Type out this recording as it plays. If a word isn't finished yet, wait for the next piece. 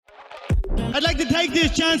I'd like to take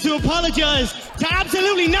this chance to apologize to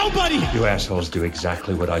absolutely nobody. You assholes do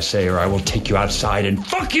exactly what I say, or I will take you outside and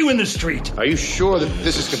fuck you in the street. Are you sure that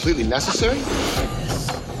this is completely necessary?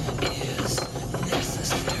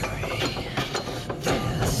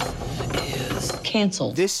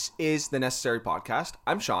 Canceled. This is the Necessary Podcast.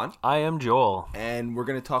 I'm Sean. I am Joel. And we're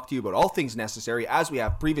going to talk to you about all things necessary as we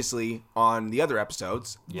have previously on the other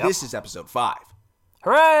episodes. Yep. This is episode 5.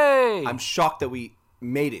 Hooray! I'm shocked that we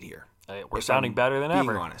made it here. We're sounding better than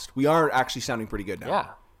ever. Being honest. We are actually sounding pretty good now. Yeah.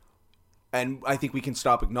 And I think we can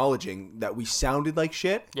stop acknowledging that we sounded like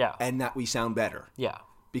shit. Yeah. And that we sound better. Yeah.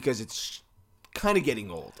 Because it's kind of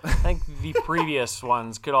getting old. I think the previous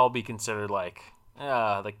ones could all be considered like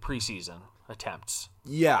preseason attempts.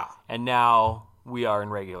 Yeah. And now we are in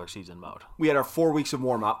regular season mode. We had our 4 weeks of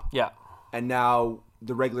warm-up. Yeah. And now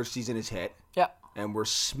the regular season is hit. Yeah. And we're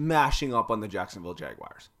smashing up on the Jacksonville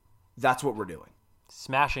Jaguars. That's what we're doing.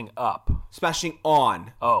 Smashing up. Smashing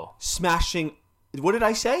on. Oh. Smashing. What did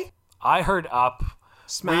I say? I heard up.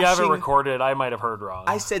 Smashing. We haven't recorded. I might have heard wrong.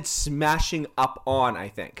 I said smashing up on, I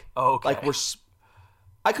think. Okay. Like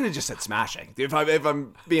I could have just said smashing. If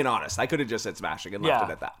I'm being honest, I could have just said smashing and left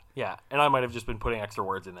it at that. Yeah. And I might have just been putting extra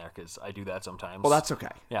words in there because I do that sometimes. Well, that's okay.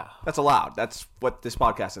 Yeah. That's allowed. That's what this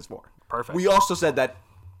podcast is for. Perfect. We also said that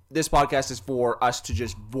this podcast is for us to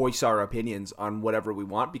just voice our opinions on whatever we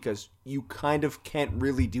want because you kind of can't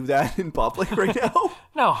really do that in public right now.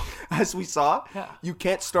 No. As we saw, you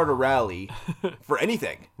can't start a rally for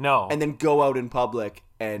anything. No. And then go out in public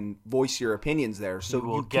and voice your opinions there. So you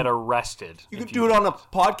will get arrested. You can do it on a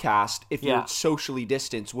podcast if you're socially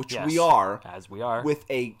distanced, which we are. As we are. With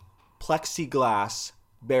a plexiglass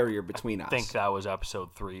barrier between us. I think that was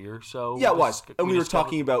episode 3 or so. Yeah, it was. And we were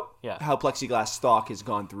talking about how plexiglass stock has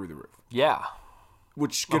gone through the roof. Yeah.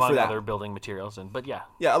 Which, good among for that. other building materials. But yeah.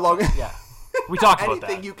 Yeah, along. Yeah. We talked about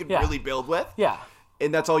that. Anything you can really build with. Yeah.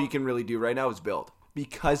 And that's all you can really do right now is build.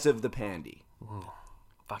 Because of the pandy.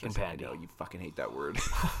 Fucking pandy. I know, you fucking hate that word.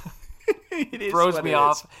 It throws me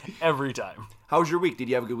off every time. How was your week? Did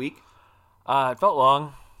you have a good week? It felt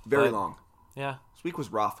long. Very long. Yeah. This week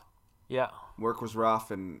was rough. Yeah. Work was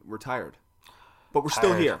rough and we're tired. But we're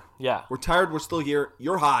still here. Yeah. We're tired. We're still here.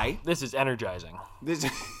 You're high. This is energizing. This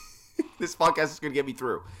podcast is going to get me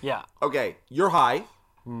through. Yeah. Okay. You're high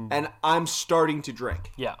and I'm starting to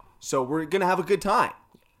drink. Yeah. So we're going to have a good time.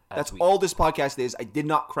 That's all this podcast is. I did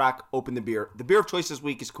not crack open the beer. The beer of choice this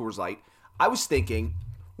week is Coors Light. I was thinking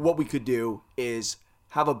what we could do is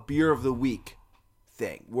have a beer of the week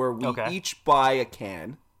thing where we each buy a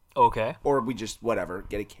can. Okay. Or we just, whatever,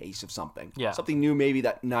 get a case of something. Yeah. Something new maybe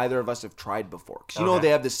that neither of us have tried before. Because you know they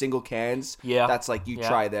have the single cans? Yeah. That's like, you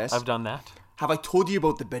try this. I've done that. Have I told you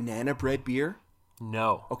about the banana bread beer?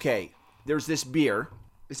 No. Okay. There's this beer.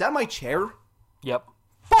 Is that my chair? Yep.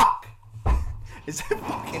 Fuck! Is that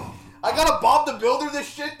fucking... I gotta Bob the Builder this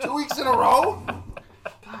shit 2 weeks in a row?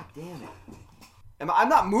 God damn it. I'm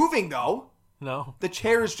not moving, though. No. The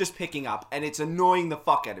chair is just picking up, and it's annoying the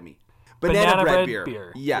fuck out of me. Banana bread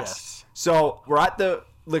beer. Yes. So, we're at the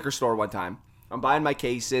liquor store one time. I'm buying my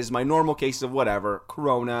cases, my normal cases of whatever.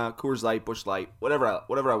 Corona, Coors Light, Busch Light, whatever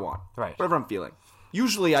I want. Right. Whatever I'm feeling.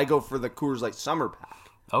 Usually, I go for the Coors Light Summer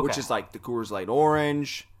Pack. Okay. Which is like the Coors Light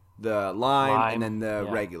Orange, the lime, and then the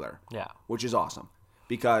regular. Yeah. Which is awesome.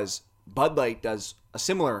 Because Bud Light does a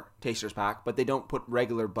similar taster's pack, but they don't put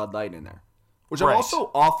regular Bud Light in there. Which I'm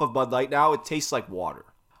also off of Bud Light now. It tastes like water.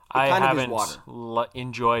 I haven't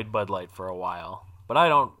enjoyed Bud Light for a while, but I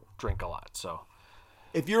don't drink a lot, so.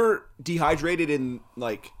 If you're dehydrated in,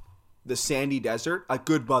 like, the sandy desert, a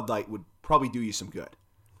good Bud Light would probably do you some good.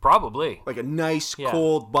 Probably. Like a nice,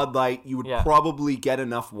 cold Bud Light, you would probably get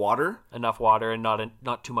enough water. Enough water and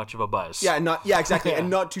not too much of a buzz. Yeah, exactly. And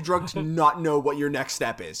not too drunk to not know what your next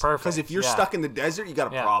step is. Perfect. Because if you're stuck in the desert, you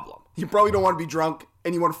got a problem. You probably don't want to be drunk,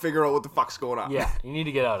 and you want to figure out what the fuck's going on. Yeah, you need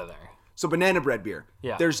to get out of there. So banana bread beer.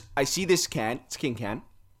 Yeah. I see this can, it's a King can,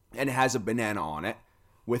 and it has a banana on it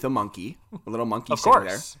with a monkey, a little monkey sitting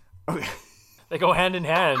there. Okay. They go hand in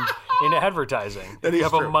hand in advertising. If you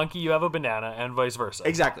have a monkey, you have a banana, and vice versa.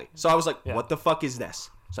 Exactly. So I was like, what the fuck is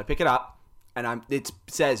this? So I pick it up, and it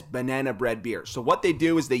says banana bread beer. So what they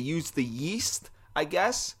do is they use the yeast, I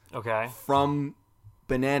guess, from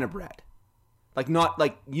banana bread. Like, not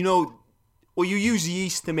like, you use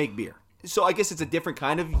yeast to make beer. So I guess it's a different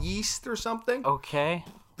kind of yeast or something. Okay.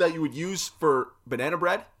 That you would use for banana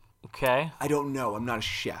bread. Okay. I don't know. I'm not a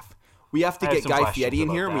chef. We have to get Guy Fieri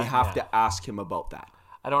in here, and we have to ask him about that.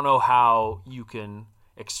 I don't know how you can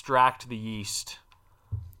extract the yeast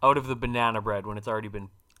out of the banana bread when it's already been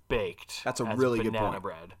baked. That's a really good point. Banana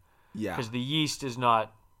bread. Yeah. Because the yeast is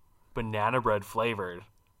not banana bread flavored.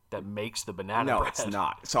 that makes the banana No, bread. it's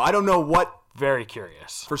not. So I don't know what. Very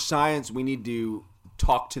curious. For science, we need to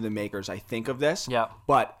talk to the makers, I think, of this. Yeah.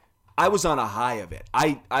 But I was on a high of it.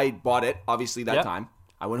 I bought it, obviously, that Yep. time.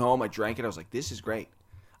 I went home, I drank it. I was like, this is great.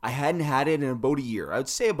 I hadn't had it in about a year. I would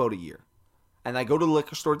say about a year. And I go to the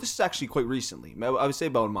liquor store. This is actually quite recently. I would say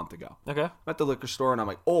about a month ago. Okay. I'm at the liquor store, and I'm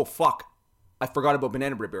like, oh, fuck. I forgot about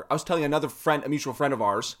banana bread beer. I was telling another friend, a mutual friend of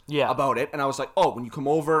ours, about it. And I was like, oh, when you come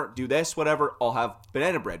over, do this, whatever, I'll have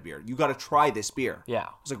banana bread beer. You got to try this beer. Yeah.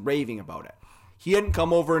 I was like raving about it. He hadn't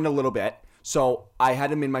come over in a little bit. So I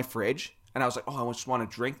had him in my fridge. And I was like, oh, I just want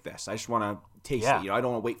to drink this. I just want to taste it. You know, I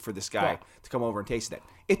don't want to wait for this guy to come over and taste it.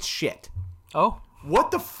 It's shit. Oh.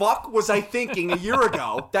 What the fuck was I thinking a year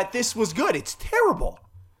ago that this was good? It's terrible.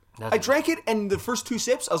 I drank it, and the first 2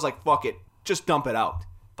 sips, I was like, fuck it. Just dump it out.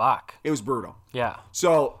 Fuck. It was brutal. Yeah.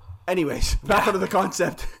 So, anyways, back onto the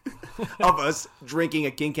concept of us drinking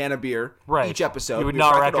a king can of beer each episode. You would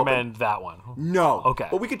not recommend that one. No. Okay.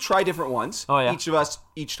 But we could try different ones. Oh, yeah. Each of us,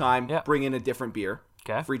 each time, bring in a different beer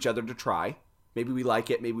for each other to try. Maybe we like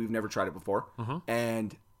it. Maybe we've never tried it before. Mm-hmm.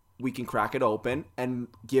 And we can crack it open and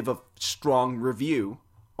give a strong review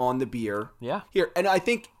on the beer. Yeah. Here. And I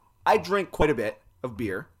think I drink quite a bit of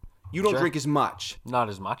beer. You don't drink as much. Not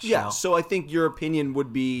as much. Yeah. No. So I think your opinion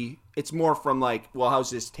would be, it's more from like, well, how's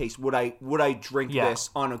this taste? Would I drink this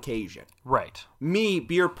on occasion? Right. Me,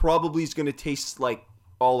 beer probably is going to taste like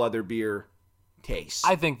all other beer tastes.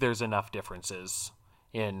 I think there's enough differences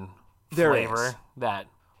in There flavor is. that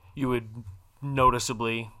you would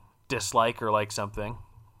noticeably dislike or like something.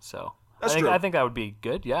 So That's true. I think that would be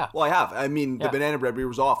good. Yeah. Well, I have. I mean, the banana bread beer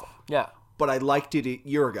was awful. Yeah. But I liked it a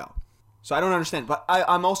year ago. So I don't understand. But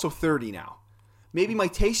I'm also 30 now. Maybe my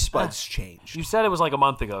taste buds changed. You said it was like a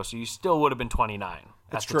month ago, so you still would have been 29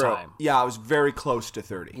 That's at the true. time. Yeah, I was very close to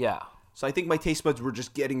 30. Yeah. So I think my taste buds were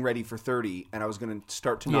just getting ready for 30, and I was going to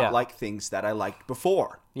start to not like things that I liked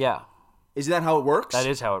before. Yeah. Isn't that how it works? That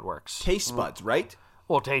is how it works. Taste buds, right?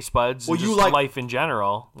 Well, taste buds. Well, and you just like- life in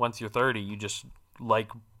general. Once you're 30, you just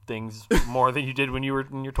like things more than you did when you were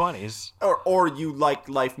in your 20s. Or you like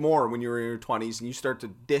life more when you're in your 20s, and you start to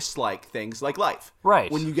dislike things like life.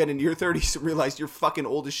 Right. When you get into your 30s and realize you're fucking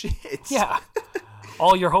old as shit. Yeah.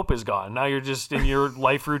 All your hope is gone. Now you're just in your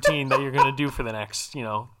life routine that you're going to do for the next,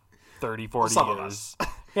 30, 40 Some of years.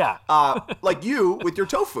 Yeah. Like you with your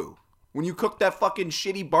tofu. When you cook that fucking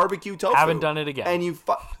shitty barbecue tofu. Haven't done it again. And you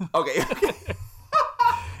Okay.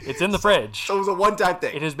 It's in the fridge. So it was a one-time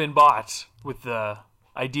thing. It has been bought with the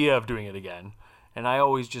idea of doing it again. And I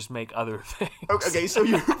always just make other things. Okay, so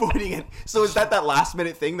you're avoiding it. So is that last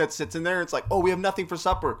minute thing that sits in there? It's like, oh, we have nothing for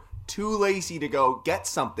supper. Too lazy to go get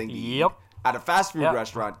something to eat at a fast food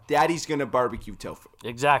restaurant. Daddy's going to barbecue tofu.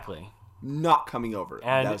 Exactly. Not coming over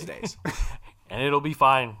those days. And it'll be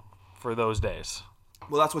fine for those days.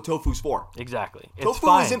 Well, that's what tofu's for. Exactly. It's Tofu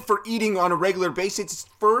fine. isn't for eating on a regular basis. It's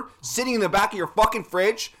for sitting in the back of your fucking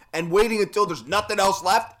fridge and waiting until there's nothing else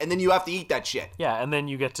left, and then you have to eat that shit. Yeah, and then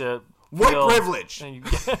you get to White privilege. and you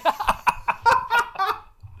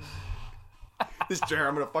This chair,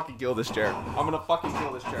 I'm gonna fucking kill this chair.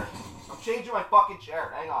 I'm changing my fucking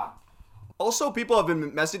chair. Hang on. Also, people have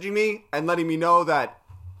been messaging me and letting me know that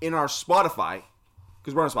in our Spotify,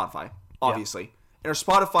 because we're on Spotify, obviously, in our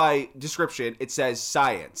Spotify description, it says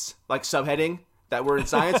science, like subheading that we're in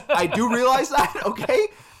science. I do realize that, okay?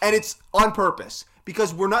 And it's on purpose.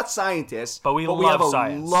 Because we're not scientists, but we have love a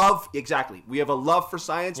science. We have a love for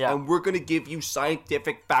science, and we're going to give you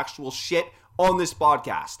scientific, factual shit on this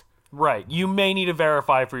podcast. Right. You may need to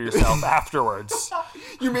verify for yourself afterwards.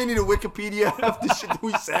 You may need a Wikipedia of the shit that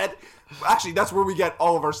we said. Actually, that's where we get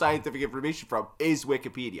all of our scientific information from, is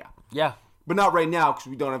Wikipedia. Yeah. But not right now, because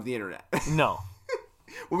we don't have the internet. No.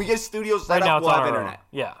 When we get studios set Right now up, it's we'll on have our internet. own.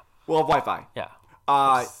 Yeah. We'll have Wi-Fi.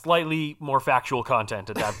 Yeah. Slightly more factual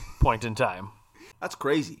content at that point in time. That's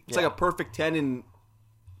crazy. It's like a perfect 10 in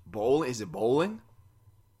bowling. Is it bowling?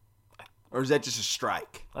 Or is that just a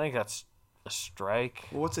strike? I think that's a strike.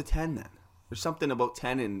 Well, what's a 10 then? There's something about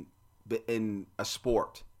 10 in a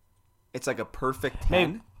sport. It's like a perfect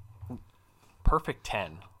 10. Maybe. Perfect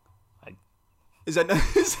 10. Is that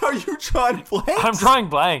are you drawing blanks? I'm drawing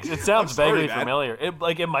blanks. It sounds sorry, vaguely man. familiar.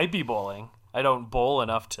 It might be bowling. I don't bowl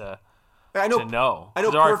enough to know. I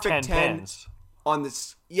know there are perfect 10 pins on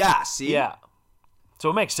this. Yeah, see? Yeah. So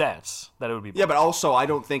it makes sense that it would be bowling. Yeah, but also I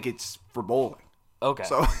don't think it's for bowling. Okay.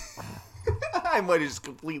 So I might have just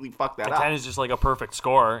completely fucked that a up. 10 is just like a perfect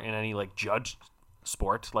score in any like judged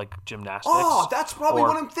sport, like gymnastics. Oh, that's probably or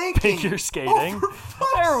what I'm thinking. Figure skating. Oh, for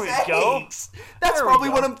there we fuck's go. sakes. That's There we probably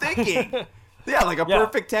go. what I'm thinking. Yeah, like a Yeah,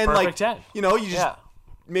 perfect 10. perfect like 10. You know, you just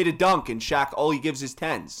made a dunk and Shaq, all he gives is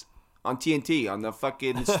 10s. on TNT on the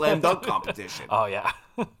fucking slam dunk competition. Oh, yeah.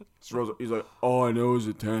 He's like, all I know is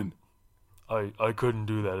a 10. I couldn't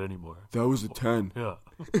do that anymore. That was a 10. Yeah.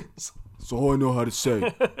 That's all I know how to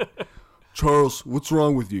say. Charles, what's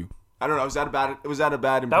wrong with you? I don't know. Was that a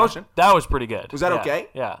bad impression? That was pretty good. Was that okay?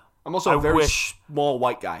 Yeah. I'm also a very small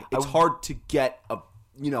white guy. It's hard to get a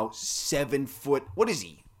 7 foot. What is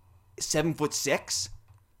he? 7'6"?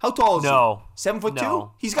 How tall is he? 7'2"?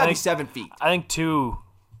 No. He's got to be 7 feet. I think two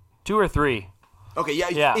or three. Okay,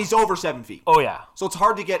 yeah, he's over 7 feet. Oh yeah. So it's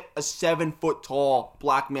hard to get a 7 foot tall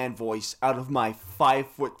black man voice out of my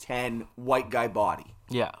 5'10" white guy body.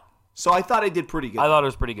 Yeah. So I thought I did pretty good. I thought it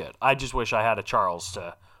was pretty good. I just wish I had a Charles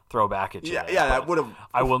to throw back at you. Yeah, that would have.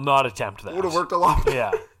 I will not attempt that. Would have worked a lot better.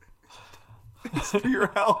 Yeah. Thanks for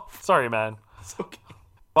your help. Sorry, man. It's okay.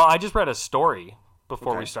 Well, I just read a story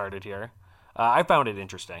before we started here. I found it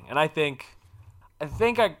interesting, and I think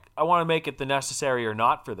I want to make it the necessary or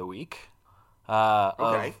not for the week.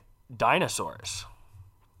 Of dinosaurs.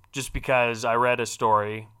 Just because I read a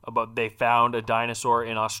story about they found a dinosaur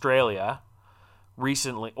in Australia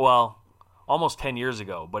recently, well, almost 10 years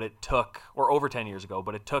ago, but it took, or over 10 years ago,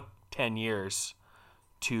 but it took 10 years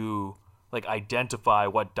to like identify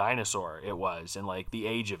what dinosaur it was and like the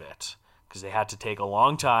age of it, because they had to take a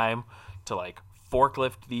long time to like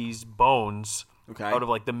forklift these bones out of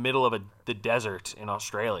like the middle of the desert in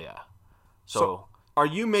Australia. So are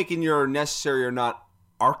you making your necessary or not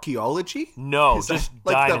archaeology? No, just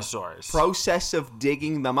like dinosaurs. The process of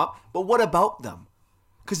digging them up. But what about them?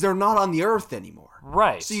 Because they're not on the earth anymore.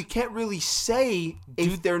 Right. So you can't really say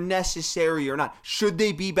if they're necessary or not. Should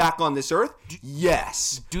they be back on this earth?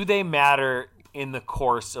 Yes. Do they matter in the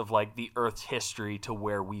course of like the earth's history to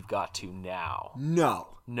where we've got to now? No.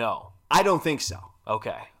 I don't think so.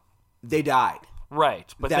 Okay. They died.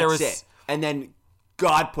 Right. But That's it. And then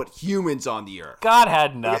God put humans on the earth. God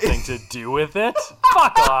had nothing to do with it.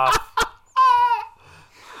 Fuck off.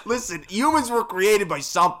 Listen, humans were created by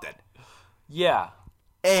something. Yeah.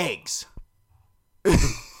 Eggs.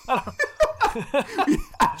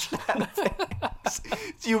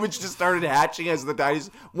 Humans just started hatching as the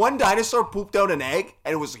dinosaurs. One dinosaur pooped out an egg,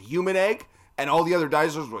 and it was a human egg, and all the other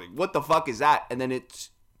dinosaurs were like, what the fuck is that? And then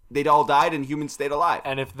they'd all died and humans stayed alive.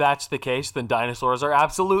 And if that's the case, then dinosaurs are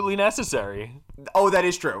absolutely necessary. Oh, that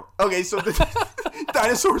is true. Okay, so the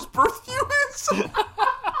dinosaurs birthed humans?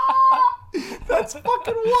 That's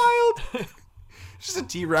fucking wild. Just a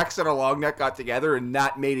T-Rex and a long neck got together and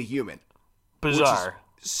that made a human. Bizarre.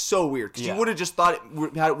 Which is so weird. Because you would have just thought it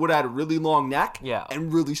would have had a really long neck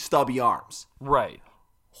and really stubby arms. Right.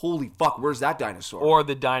 Holy fuck, where's that dinosaur? Or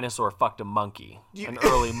the dinosaur fucked a monkey. An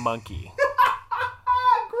early monkey.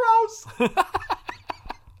 Gross.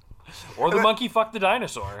 Or the monkey fucked the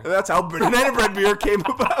dinosaur. That's how banana bread beer came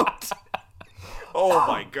about. Oh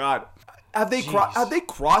my god. Have they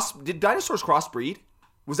crossed? Did dinosaurs crossbreed?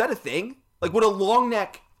 Was that a thing? Like, would a long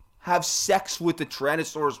neck have sex with the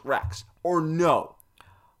Tyrannosaurus Rex? Or no?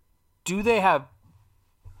 Do they have...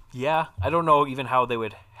 Yeah, I don't know even how they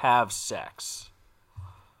would have sex.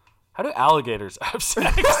 How do alligators have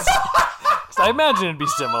sex? 'Cause I imagine it'd be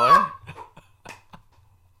similar.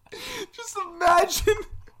 Just imagine,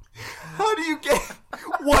 how do you get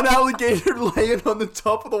one alligator laying on the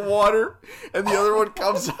top of the water and the other one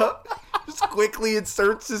comes up, just quickly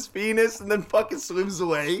inserts his penis and then fucking swims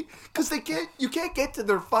away? Because you can't get to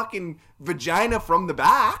their fucking vagina from the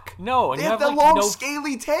back. No, and they you have have that like, long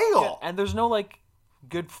scaly tail. Yeah, and there's no like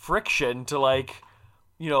good friction to like,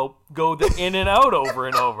 go in and out over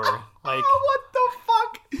and over. Like, what the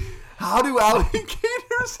fuck? How do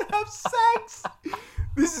alligators have sex?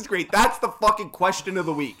 This is great. That's the fucking question of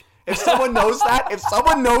the week. If someone knows that,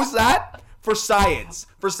 for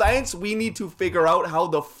science, we need to figure out how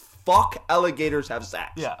the fuck alligators have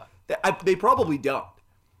sex. Yeah. They probably don't.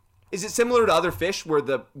 Is it similar to other fish where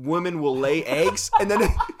the woman will lay eggs and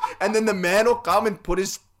then the man will come and put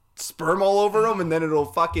his sperm all over them and then it'll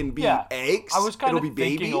fucking be eggs? I was kind of be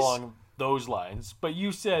thinking babies? along those lines, but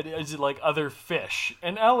you said, is it like other fish?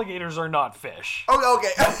 And alligators are not fish. Oh,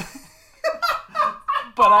 okay.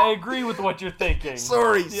 But I agree with what you're thinking.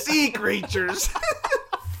 Sorry, sea creatures.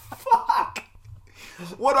 Fuck.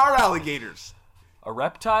 What are alligators? A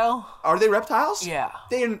reptile? Are they reptiles? Yeah.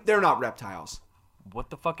 They're not reptiles. What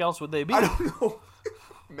the fuck else would they be? I don't know.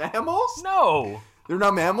 Mammals? No. They're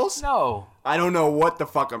not mammals? No. I don't know what the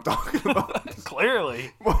fuck I'm talking about.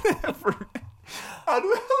 Clearly. Whatever. How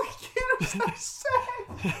do alligators have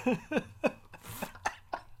sex?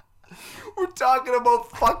 We're talking about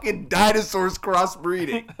fucking dinosaurs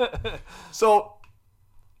crossbreeding. So,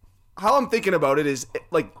 how I'm thinking about it is,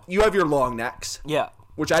 like, you have your long necks. Yeah.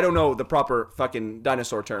 which I don't know the proper fucking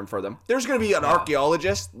dinosaur term for them. There's going to be an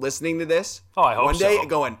archaeologist listening to this one day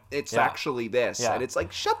going, it's actually this. Yeah. And it's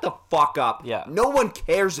like, shut the fuck up. Yeah. No one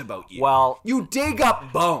cares about you. Well, you dig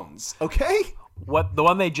up bones, okay? The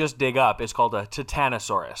one they just dig up is called a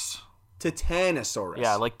Titanosaurus. Titanosaurus.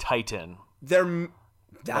 Yeah, like Titan.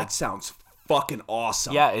 That sounds fucking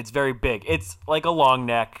awesome. Yeah, it's very big. It's like a long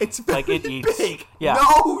neck. It's very like it eats. big. Yeah.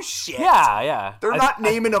 No shit. Yeah. They're not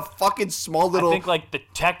naming a fucking small little. I think like the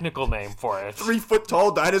technical name for it. 3 foot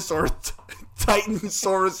tall dinosaur,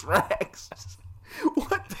 Titanosaurus Rex.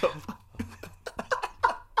 What the fuck?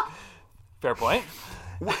 Fair point.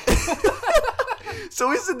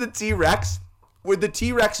 So isn't the T-Rex? Would the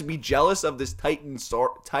T-Rex be jealous of this Titan?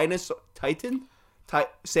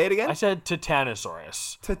 Say it again. I said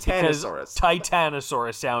Titanosaurus. Titanosaurus. Because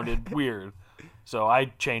Titanosaurus sounded weird, so I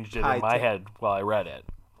changed it in my head while I read it.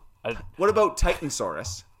 What about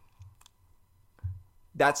Titansaurus?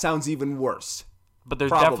 That sounds even worse. But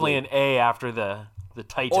there's definitely an A after the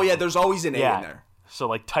Titan. Oh yeah, there's always an A in there. So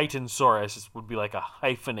like Titansaurus would be like a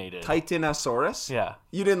hyphenated. Titanosaurus? Yeah.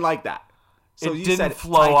 You didn't like that. So it you didn't said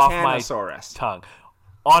flow off my Titanosaurus. tongue.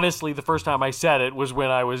 Honestly, the first time I said it was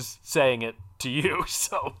when I was saying it to you,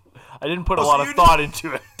 so I didn't put a lot of thought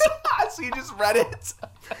into it. So you just read it?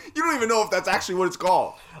 You don't even know if that's actually what it's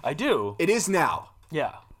called. I do. It is now.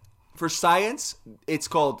 Yeah. For science, it's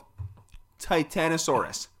called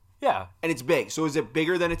Titanosaurus. Yeah. And it's big. So is it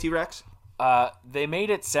bigger than a T-Rex? They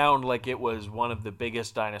made it sound like it was one of the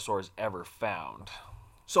biggest dinosaurs ever found.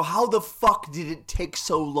 So how the fuck did it take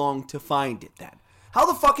so long to find it then? How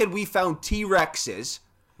the fuck had we found T-Rexes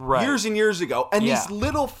years and years ago, and these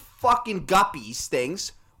little fucking guppies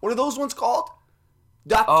things, what are those ones called?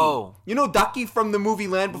 Ducky. Oh. You know Ducky from the movie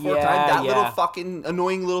Land Before Time? That little fucking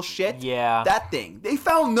annoying little shit? Yeah. That thing. They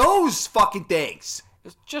found those fucking things.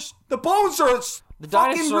 It's just... The bones are The fucking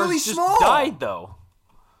dinosaurs really just small. died, though.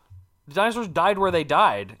 The dinosaurs died where they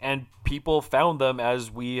died, and people found them as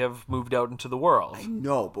we have moved out into the world. I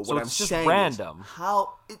know, but So what it's I'm just saying random. is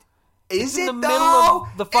how... Is It's in it the middle though?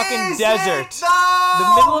 of the fucking Is desert. it though?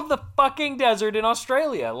 The middle of the fucking desert in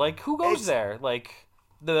Australia. Like, who goes there? Like,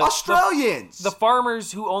 the Australians. The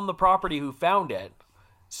farmers who own the property who found it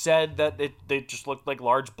said that they just looked like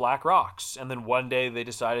large black rocks. And then one day they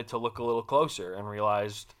decided to look a little closer and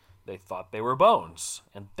realized they thought they were bones.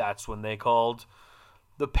 And that's when they called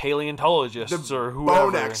the paleontologists or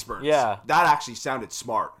whoever. Bone experts. Yeah. That actually sounded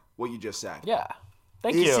smart, what you just said. Yeah.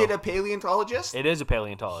 Thank you. Is it a paleontologist? It is a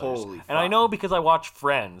paleontologist. Holy fuck. And I know because I watched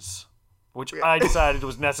Friends, which I decided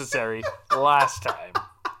was necessary last time.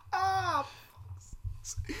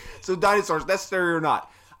 So dinosaurs, necessary or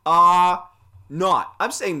not? Not.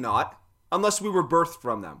 I'm saying not. Unless we were birthed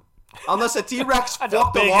from them. Unless a T-Rex fucked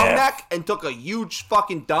a big long if. neck and took a huge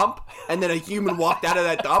fucking dump, and then a human walked out of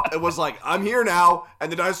that dump and was like, I'm here now.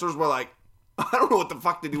 And the dinosaurs were like, I don't know what the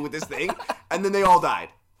fuck to do with this thing. And then they all died.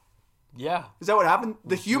 Yeah. Is that what happened?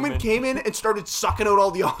 The human came in and started sucking out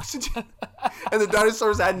all the oxygen. And the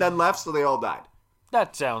dinosaurs had none left, so they all died.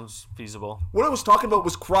 That sounds feasible. What I was talking about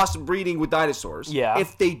was crossbreeding with dinosaurs. Yeah.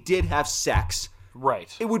 If they did have sex.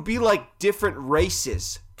 Right. It would be like different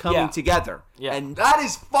races coming together. Yeah. And that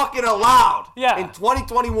is fucking allowed. Yeah. In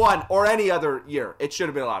 2021 or any other year. It should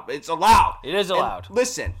have been allowed. But it's allowed. It is allowed. And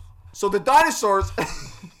listen. So the dinosaurs...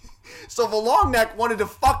 So if a long neck wanted to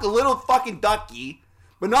fuck a little fucking ducky...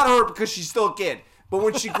 But not her because she's still a kid. But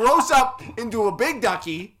when she grows up into a big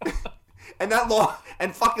ducky, and that long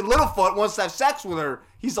and fucking Littlefoot wants to have sex with her,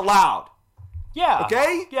 he's allowed. Yeah.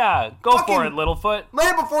 Okay? Yeah. Go Fucking for it, Littlefoot.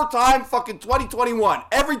 Land Before Time, fucking 2021.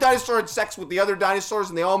 Every dinosaur had sex with the other dinosaurs,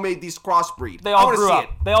 and they all made these crossbreed. They all I grew see up. It.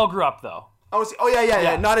 They all grew up, though. I want to see. Oh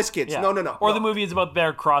yeah. Not as kids. Yeah. No. Or the movie is about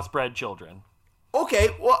their crossbred children.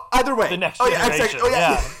 Okay. Well, either way. The next I'm generation. saying,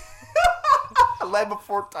 yeah. Land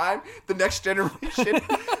Before Time, the next generation.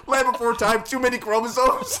 Land Before Time, too many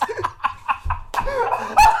chromosomes.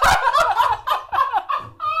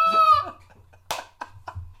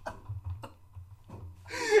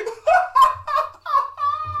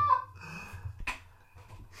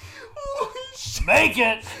 Make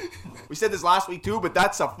it! We said this last week too, but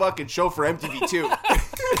that's a fucking show for MTV too.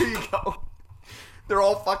 There you go. They're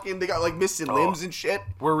all fucking, they got like missing limbs and shit.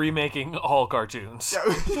 We're remaking all cartoons.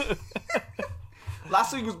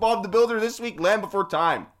 Last week was Bob the Builder. This week, Land Before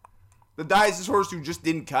Time. The dinosaurs who just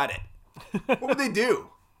didn't cut it. What would they do?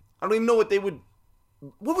 I don't even know what they would.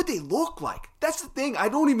 What would they look like? That's the thing. I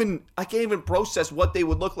can't even process what they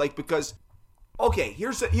would look like because. Okay,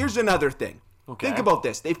 here's another thing. Okay. Think about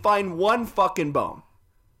this. They find one fucking bone.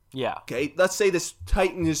 Yeah. Okay, let's say this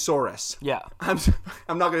Titanosaurus. Yeah. I'm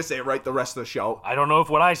not gonna say it right the rest of the show. I don't know if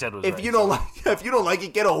what I said was right. If you don't like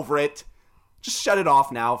it, get over it. Just shut it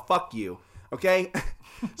off now. Fuck you. Okay?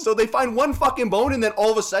 So they find one fucking bone, and then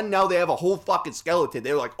all of a sudden now they have a whole fucking skeleton.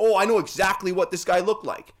 They're like, oh, I know exactly what this guy looked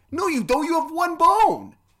like. No, you don't. You have one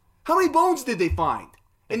bone. How many bones did they find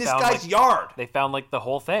in this guy's yard? They found like the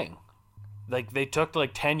whole thing. Like they took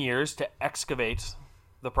like 10 years to excavate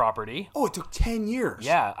the property. Oh, it took 10 years.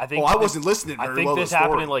 Yeah, I think. Oh, I wasn't listening very well. I think to this the story.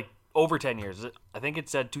 happened in like over 10 years. I think it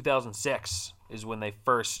said 2006 is when they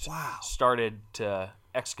first started to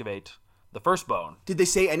excavate the first bone. Did they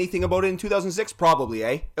say anything about it in 2006? Probably,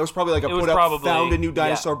 eh? It was probably like found a new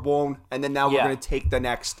dinosaur bone, and then now we're going to take the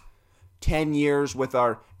next 10 years with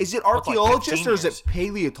our... Is it archaeologist or is it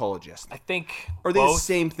paleontologist? I think Or are they the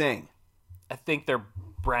same thing? I think they're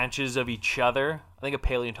branches of each other. I think a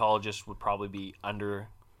paleontologist would probably be under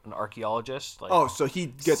an archaeologist. Like, so he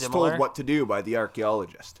gets told what to do by the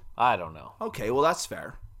archaeologist. I don't know. Okay, well, that's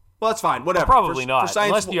fair. Well, that's fine. Whatever. Probably not. For science,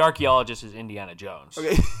 unless the archaeologist is Indiana Jones.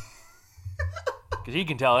 Okay. Because he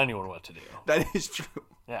can tell anyone what to do. That is true.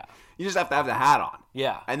 Yeah. You just have to have the hat on.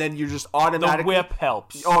 Yeah. And then you're just automatically... The whip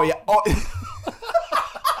helps. Oh, yeah. Oh.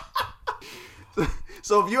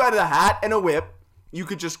 So if you had a hat and a whip, you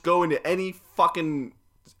could just go into any fucking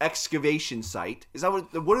excavation site. Is that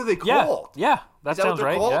what are they called? Yeah. That sounds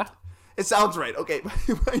right. Called? Yeah. It sounds right. Okay.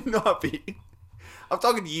 It might not be. I'm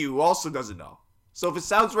talking to you who also doesn't know. So if it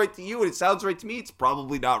sounds right to you and it sounds right to me, it's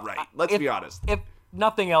probably not right. Let's be honest. If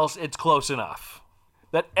nothing else, it's close enough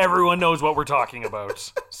that everyone knows what we're talking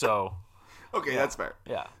about. So, okay, that's fair.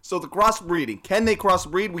 Yeah. So the crossbreeding, can they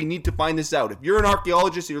crossbreed? We need to find this out. If you're an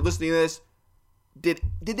archaeologist and you're listening to this, did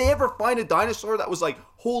they ever find a dinosaur that was like,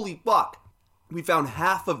 holy fuck, we found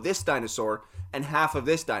half of this dinosaur and half of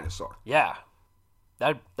this dinosaur? Yeah.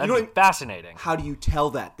 That'd be fascinating. How do you tell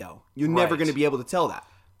that though? You're never going to be able to tell that.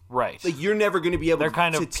 Right. Like you're never going to be able to tell.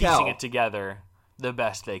 They're kind of piecing it together the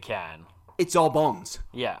best they can. It's all bones.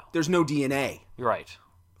 Yeah. There's no DNA. You're right.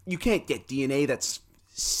 You can't get DNA that's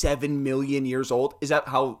 7 million years old. Is that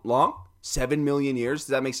how long? 7 million years? Does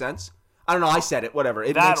that make sense? I don't know. I said it. Whatever.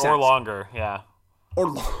 It makes sense. Or longer. Yeah. Or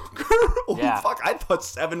longer? Holy fuck. I thought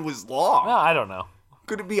 7 was long. No, I don't know.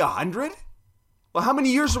 Could it be 100? Well, how many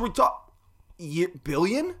years are we talking?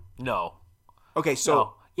 Billion? No. Okay, so...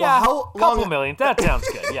 No. Yeah, how long? Couple million. That sounds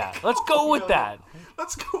good. Yeah. Let's go with that.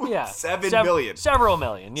 Let's go with 7 million. Several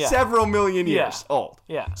million, yeah. Several million years old.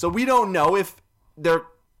 Yeah. So we don't know if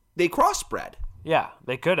they crossbred. Yeah,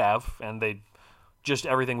 they could have, and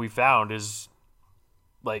everything we found is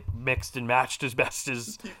like mixed and matched as best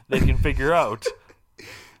as they can figure out.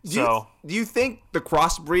 Do you think the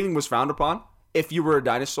crossbreeding was frowned upon if you were a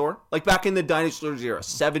dinosaur? Like back in the dinosaurs era,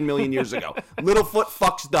 7 million years ago. Littlefoot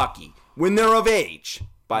fucks Ducky when they're of age.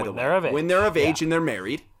 By the way, when they're of age and they're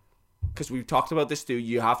married, because we've talked about this too,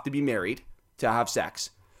 you have to be married to have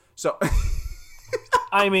sex. So,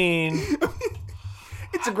 I mean,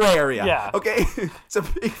 it's a gray area. Yeah. Okay, it's a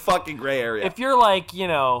big fucking gray area. If you're like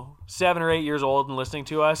 7 or 8 years old and listening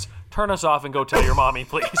to us, turn us off and go tell your mommy,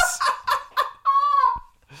 please.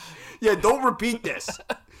 Yeah, don't repeat this.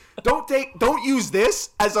 Don't use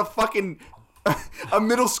this as a fucking a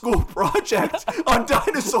middle school project on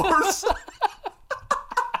dinosaurs.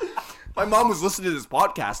 My mom was listening to this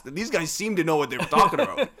podcast, and these guys seemed to know what they were talking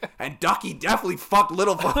about. And Ducky definitely fucked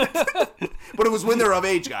Littlefoot. But it was when they're of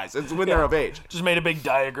age, guys. It's when they're of age. Just made a big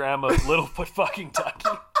diagram of Littlefoot fucking Ducky.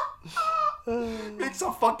 Makes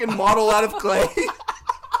a fucking model out of clay.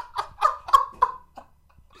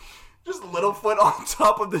 Just Littlefoot on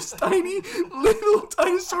top of this tiny little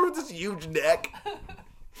dinosaur with this huge neck.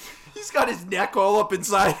 He's got his neck all up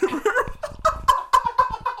inside of her.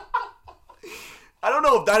 I don't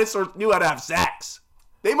know if dinosaurs knew how to have sex.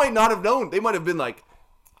 They might not have known. They might have been like,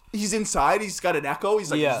 he's inside, he's got an echo.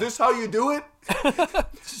 He's like, Is this how you do it?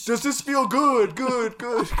 Does this feel good? Good.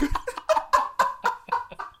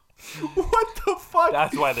 What the fuck?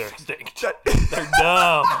 That's why they're extinct. They're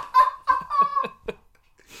dumb.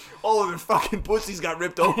 All of their fucking pussies got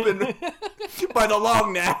ripped open by the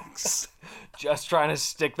long necks. Just trying to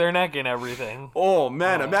stick their neck in everything. Oh,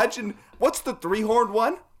 man. Imagine, what's the 3-horned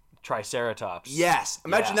one? Triceratops. Yes.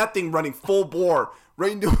 Imagine that thing running full bore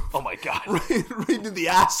right into... Oh, my God. Right into the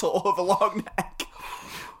asshole of a long neck.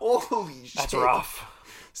 Holy shit. That's rough.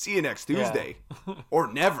 See you next Tuesday. Yeah.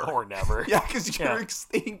 Or never. Or never. Yeah, because you're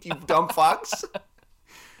extinct, you dumb fucks.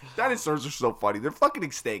 Dinosaurs are so funny. They're fucking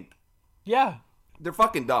extinct. Yeah. They're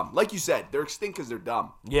fucking dumb. Like you said, they're extinct because they're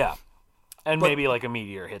dumb. Yeah. And maybe like a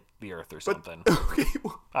meteor hit the Earth or something. Okay.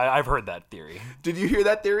 I've heard that theory. Did you hear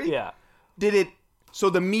that theory? Yeah. Did it So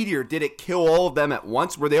the meteor, did it kill all of them at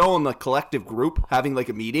once? Were they all in a collective group having like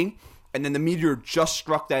a meeting? And then the meteor just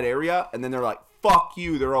struck that area, and then they're like, fuck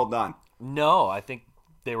you, they're all done. No, I think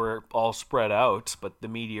they were all spread out, but the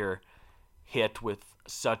meteor hit with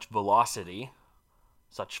such velocity,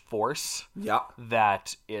 such force,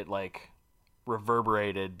 that it like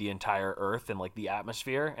reverberated the entire Earth and like the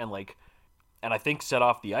atmosphere, and I think set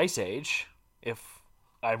off the Ice Age, if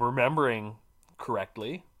I'm remembering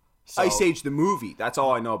correctly. So, Ice Age, the movie. That's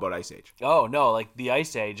all I know about Ice Age. Oh, no, like the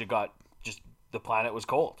Ice Age, the planet was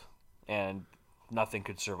cold, and nothing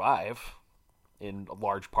could survive in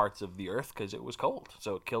large parts of the Earth because it was cold.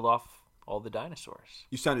 So it killed off all the dinosaurs.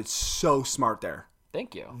 You sounded so smart there.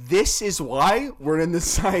 Thank you. This is why we're in the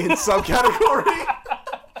science subcategory.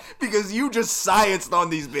 Because you just scienced on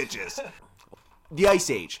these bitches. The Ice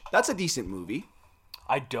Age. That's a decent movie.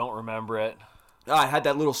 I don't remember it. I had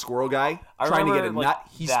that little squirrel guy trying to get a nut.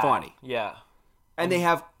 He's funny. Yeah. And they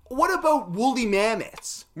have... What about woolly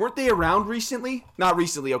mammoths? Weren't they around recently? Not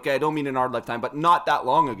recently, okay? I don't mean in our lifetime, but not that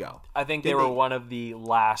long ago. I think they were one of the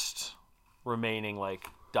last remaining, like,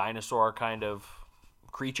 dinosaur kind of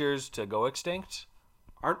creatures to go extinct.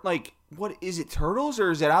 Aren't, like... What is it, turtles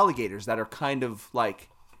or is it alligators that are kind of, like,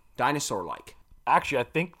 dinosaur-like? Actually, I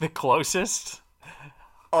think the closest...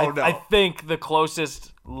 No. I think the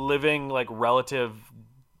closest living, like, relative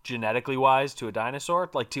genetically wise to a dinosaur,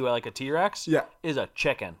 like a T-Rex, is a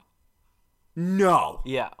chicken. No.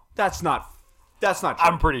 Yeah. That's not true.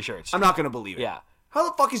 I'm pretty sure it's true. I'm not going to believe it. Yeah. How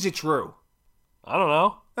the fuck is it true? I don't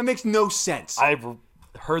know. That makes no sense. I've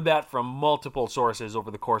heard that from multiple sources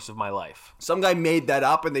over the course of my life. Some guy made that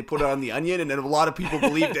up and they put it on The Onion and then a lot of people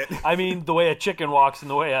believed it. I mean, the way a chicken walks and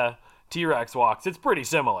the way a T-Rex walks, it's pretty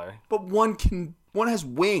similar. But one has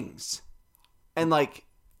wings and like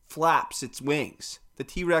flaps its wings. The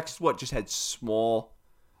T-Rex, just had small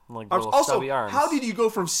like arms. Little Also, stubby arms. How did you go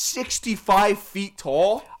from 65 feet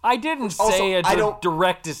tall? I didn't say a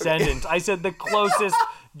direct descendant. I said the closest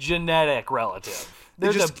genetic relative.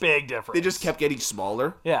 There's a big difference. They just kept getting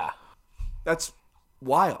smaller. Yeah. That's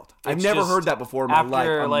wild. I've never heard that before in my life.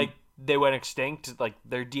 After, like, they went extinct, like,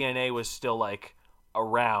 their DNA was still, like,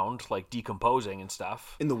 around, like, decomposing and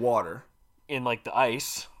stuff. In the water. In, like, the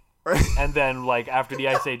ice. And then, like, after the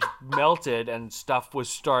Ice Age melted and stuff was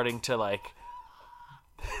starting to, like,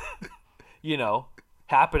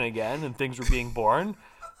 happen again and things were being born,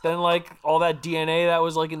 then, like, all that DNA that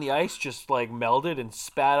was, like, in the ice just, like, melded and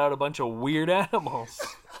spat out a bunch of weird animals.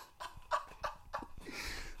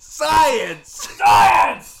 Science!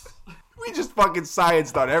 Science! We just fucking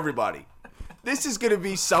scienced on everybody. This is going to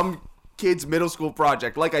be some kid's middle school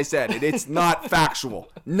project. Like I said, it's not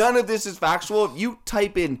factual. None of this is factual. If you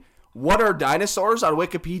type in "what are dinosaurs" on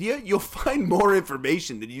Wikipedia, you'll find more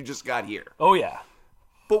information than you just got here. Oh, yeah.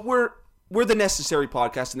 But we're the necessary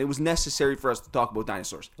podcast, and it was necessary for us to talk about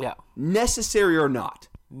dinosaurs. Yeah. Necessary or not?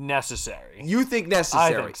 Necessary. You think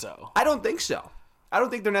necessary? I think so. I don't think so. I don't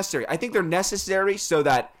think they're necessary. I think they're necessary so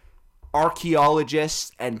that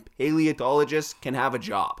archaeologists and paleontologists can have a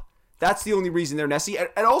job. That's the only reason they're necessary.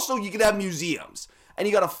 And also, you can have museums. And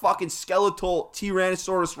you got a fucking skeletal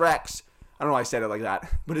Tyrannosaurus Rex. I don't know why I said it like that,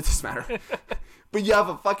 but it doesn't matter. But you have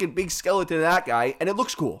a fucking big skeleton of that guy, and it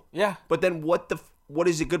looks cool. Yeah. But then what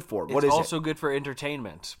is it good for? It's also good for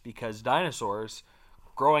entertainment, because dinosaurs,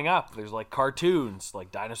 growing up, there's like cartoons,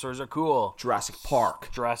 like dinosaurs are cool. Jurassic Park.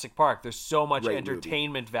 There's so much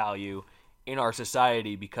entertainment value in our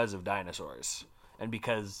society because of dinosaurs. And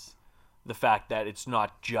because the fact that it's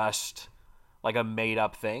not just like a made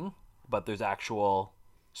up thing, but there's actual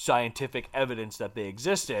scientific evidence that they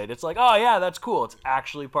existed. It's like, oh yeah, that's cool. It's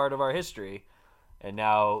actually part of our history. And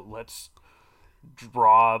now let's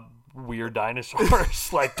draw weird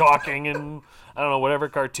dinosaurs like talking in, I don't know, whatever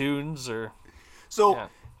cartoons or... So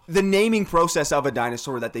the naming process of a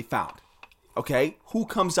dinosaur that they found, okay? Who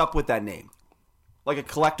comes up with that name? Like a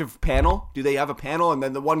collective panel? Do they have a panel? And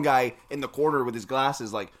then the one guy in the corner with his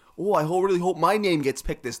glasses like, oh, I really hope my name gets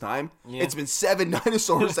picked this time. Yeah. It's been 7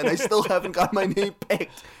 dinosaurs and I still haven't got my name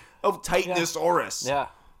picked. Oh, Titanosaurus. Yeah.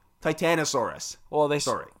 Titanosaurus. Well,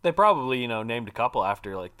 they probably, named a couple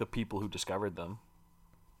after, like, the people who discovered them.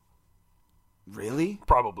 Really?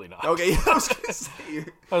 Probably not. Okay, I was going to say.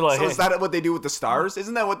 Is that what they do with the stars?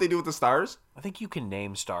 Isn't that what they do with the stars? I think you can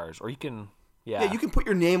name stars, or you can, Yeah, you can put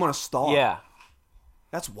your name on a star. Yeah.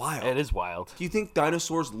 That's wild. It is wild. Do you think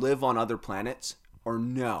dinosaurs live on other planets, or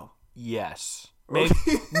no? Yes. Maybe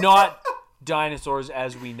not dinosaurs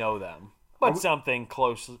as we know them, but something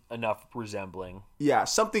close enough resembling. Yeah,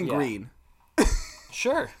 something green.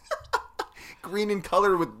 Sure. Green in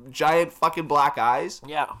color with giant fucking black eyes.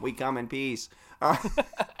 Yeah. We come in peace.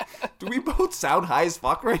 Do we both sound high as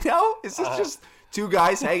fuck right now? Is this just two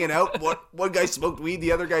guys hanging out? One guy smoked weed,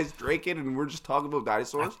 the other guy's drinking, and we're just talking about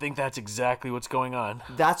dinosaurs? I think that's exactly what's going on.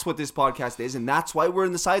 That's what this podcast is, and that's why we're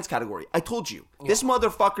in the science category. I told you. Yeah. This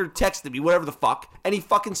motherfucker texted me, whatever the fuck, and he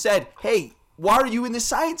fucking said, hey, why are you in the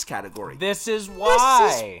science category? This is why.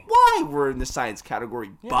 This is why we're in the science category,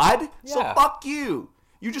 bud. Yeah. So fuck you.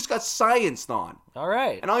 You just got scienced on. All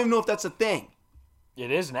right. And I don't even know if that's a thing.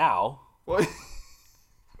 It is now. What?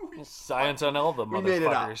 Science on all the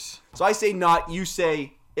motherfuckers. So I say not, you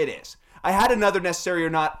say it is. I had another necessary or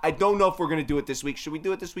not. I don't know if we're going to do it this week. Should we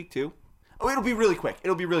do it this week too? Oh, it'll be really quick.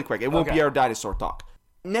 It won't be our dinosaur talk.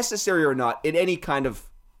 Necessary or not, in any kind of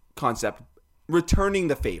concept, returning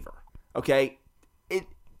the favor. Okay? It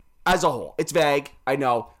as a whole. It's vague, I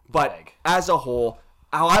know. But as a whole,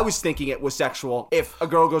 how I was thinking it was sexual. If a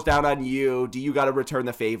girl goes down on you, do you got to return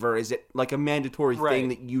the favor? Is it like a mandatory thing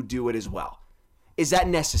that you do it as well? Is that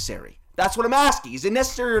necessary? That's what I'm asking. Is it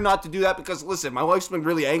necessary or not to do that? Because, listen, my wife's been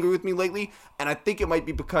really angry with me lately, and I think it might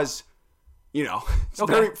be because, it's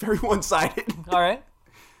very, very one-sided. All right.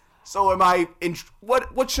 So am I in...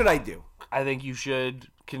 What should I do? I think you should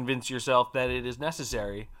convince yourself that it is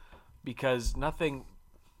necessary, because nothing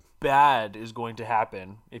bad is going to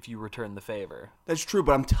happen if you return the favor. That's true,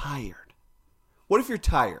 but I'm tired. What if you're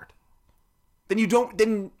tired? Then you don't...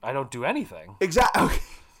 Then I don't do anything. Exactly. Okay.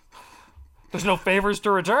 There's no favors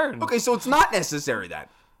to return. Okay, so it's not necessary then.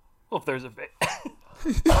 Well, if there's a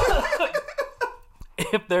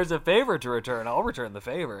if there's a favor to return, I'll return the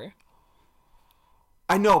favor.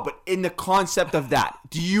 I know, but in the concept of that,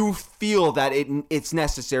 do you feel that it's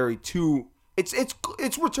necessary to it's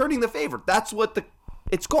returning the favor? That's what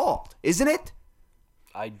it's called, isn't it?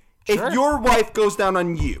 Sure. If your wife goes down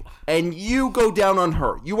on you and you go down on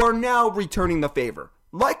her, you are now returning the favor.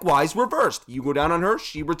 Likewise, reversed. You go down on her,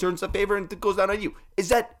 she returns the favor, and it goes down on you. Is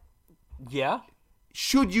that... Yeah.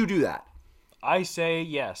 Should you do that? I say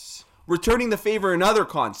yes. Returning the favor in other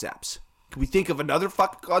concepts. Can we think of another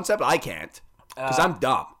fucking concept? I can't. Because I'm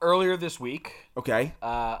dumb. Earlier this week... Okay.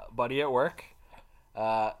 Buddy at work,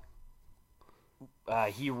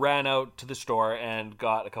 he ran out to the store and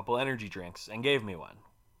got a couple energy drinks and gave me one.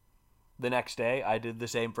 The next day, I did the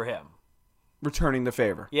same for him. Returning the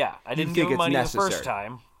favor. Yeah, I didn't give him money the first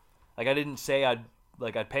time. Like, I didn't say I'd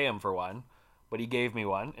pay him for one, but he gave me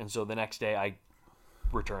one, and so the next day I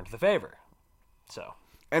returned the favor. So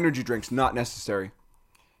energy drinks not necessary.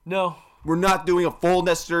 No, we're not doing a full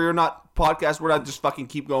necessary or not podcast. We're not just fucking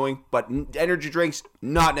keep going. But energy drinks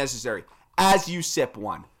not necessary. As you sip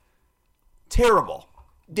one, terrible.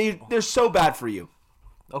 They're so bad for you.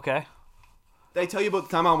 Okay. Did I tell you about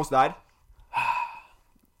the time I almost died?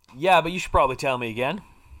 Yeah, but you should probably tell me again.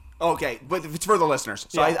 Okay, but it's for the listeners.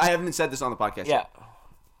 So I haven't said this on the podcast yet.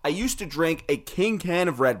 I used to drink a king can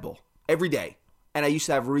of Red Bull every day. And I used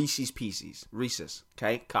to have Reese's Pieces. Reese's,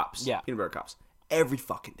 okay? Cups. Yeah. Peanut butter cups. Every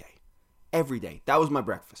fucking day. Every day. That was my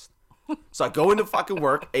breakfast. So I go into fucking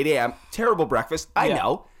work, 8 a.m. Terrible breakfast. I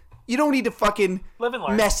know. You don't need to fucking live and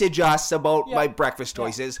learn. Message us about my breakfast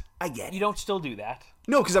choices. I get it. You don't still do that.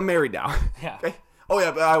 No, because I'm married now. Yeah. Okay? Oh,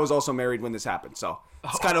 yeah, but I was also married when this happened, so...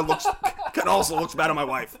 It kind of also looks bad on my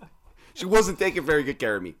wife. She wasn't taking very good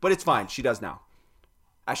care of me, but it's fine. She does now,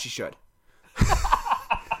 as she should.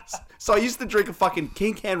 So I used to drink a fucking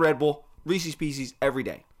king can Red Bull, Reese's Pieces every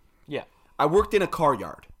day. Yeah. I worked in a car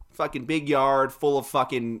yard, fucking big yard full of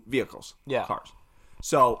fucking vehicles, cars.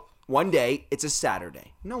 So one day, it's a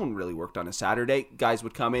Saturday. No one really worked on a Saturday. Guys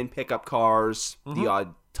would come in, pick up cars, the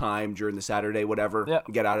odd time during the Saturday, whatever,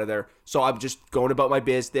 get out of there. So I'm just going about my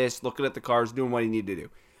business, looking at the cars, doing what I need to do.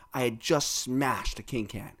 I had just smashed a king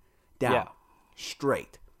can down,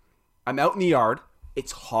 straight. I'm out in the yard.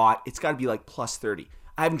 It's hot. It's got to be like plus 30.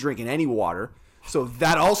 I haven't drinking any water, so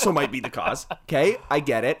that also might be the cause. Okay, I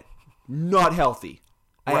get it. Not healthy.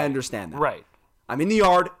 I understand that. Right. I'm in the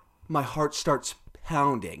yard. My heart starts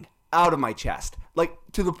pounding out of my chest, like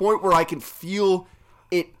to the point where I can feel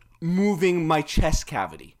it moving my chest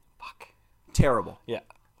cavity. Fuck. Terrible. Yeah.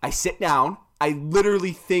 I sit down. I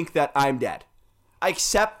literally think that I'm dead. I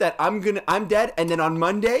accept that I'm dead, and then on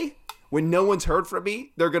Monday, when no one's heard from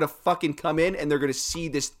me, they're gonna fucking come in and they're gonna see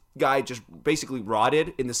this guy just basically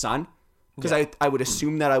rotted in the sun. Because I would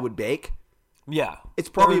assume that I would bake. Yeah. It's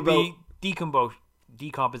probably about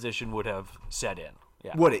decomposition would have set in.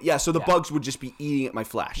 Yeah. Would it? Yeah, so the bugs would just be eating at my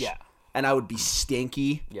flesh. Yeah. And I would be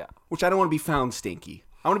stinky. Yeah. Which I don't want to be found stinky.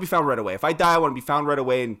 I want to be found right away. If I die, I want to be found right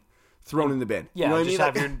away and thrown in the bin. Yeah, you know what just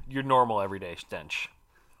I mean? have your normal everyday stench.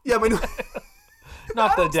 Yeah, but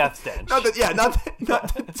Not the death stench. Not that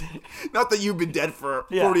you've been dead for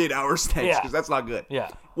 48 hours stench, because that's not good. Yeah.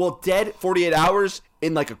 Well, dead 48 hours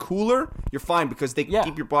in like a cooler, you're fine because they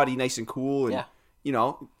keep your body nice and cool, and you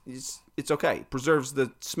know, it's okay. It preserves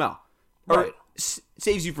the smell, or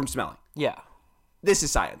saves you from smelling. Yeah. This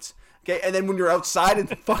is science. Okay, and then when you're outside in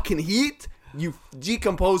the fucking heat, you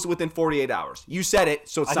decompose within 48 hours. You said it,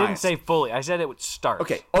 so it's science. I didn't say fully. I said it would start.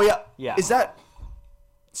 Okay. Oh yeah. Yeah. Is that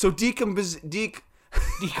so? Decomposition.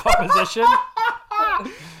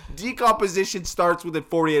 Decomposition starts within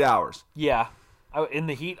 48 hours. Yeah. In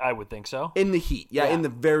the heat, I would think so. In the heat, yeah, in the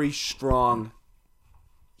very strong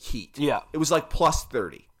heat. Yeah. It was like plus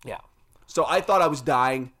 30. Yeah. So I thought I was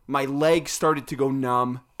dying. My legs started to go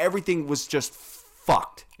numb. Everything was just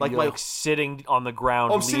fucked. You're like sitting on the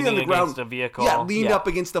ground, sitting on the ground against a vehicle. Yeah, leaned up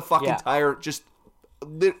against the fucking tire. Just,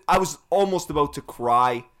 I was almost about to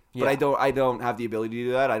cry, but I don't have the ability to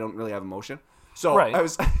do that. I don't really have emotion. So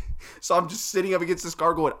so I'm just sitting up against this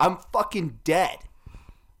car going, I'm fucking dead.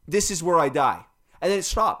 This is where I die. And then it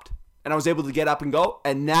stopped. And I was able to get up and go.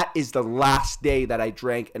 And that is the last day that I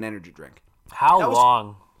drank an energy drink. How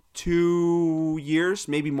long? 2 years,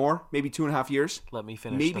 maybe more, maybe 2.5 years. Let me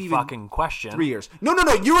finish the fucking question. 3 years. No.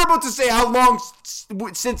 You were about to say how long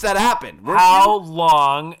since that happened. How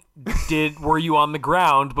long were you on the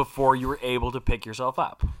ground before you were able to pick yourself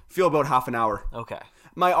up? Feel about half an hour. Okay.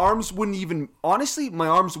 My arms wouldn't even, honestly,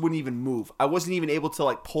 move. I wasn't even able to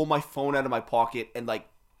like pull my phone out of my pocket and like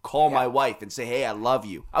call my wife and say, hey, I love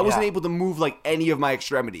you. I wasn't able to move like any of my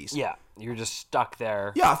extremities. Yeah. You're just stuck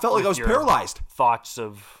there. Yeah, I felt like I was paralyzed. Thoughts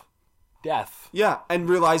of death. Yeah, and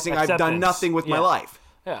realizing I've done nothing with my life.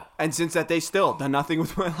 Yeah. And since that day, still done nothing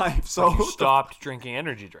with my life. So you stopped drinking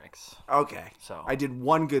energy drinks. Okay. So I did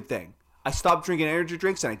one good thing. I stopped drinking energy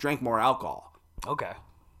drinks and I drank more alcohol. Okay.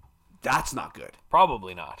 That's not good.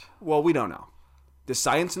 Probably not. Well, we don't know. Does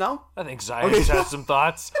science know? I think science has some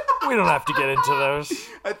thoughts. We don't have to get into those.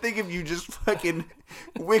 I think if you just fucking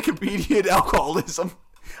Wikipedia alcoholism,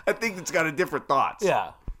 I think it's got a different thoughts.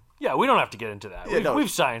 Yeah. Yeah, we don't have to get into that. Yeah, we've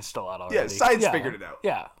scienced a lot already. Yeah, science figured it out.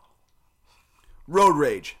 Yeah. Road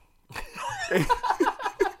rage. Let's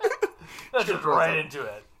get right into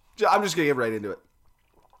it. I'm just going to get right into it.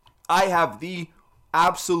 I have the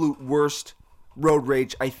absolute worst road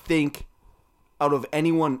rage, I think, out of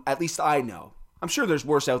anyone, at least I know. I'm sure there's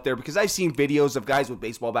worse out there because I've seen videos of guys with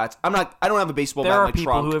baseball bats. I don't have a baseball bat in my trunk. There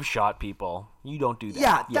are people who have shot people. You don't do that.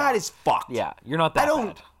 Yeah, that is fucked. Yeah, you're not that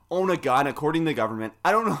bad. Own a gun, according to the government.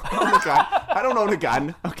 I don't own a gun. I don't own a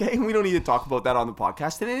gun, okay? We don't need to talk about that on the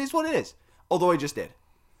podcast, and it is what it is. Although I just did.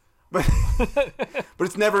 But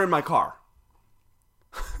it's never in my car.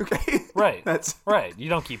 Okay? Right. Right. You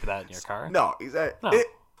don't keep that in your car. No, exactly. No,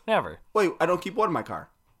 never. Wait, I don't keep one in my car.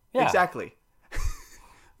 Yeah. Exactly.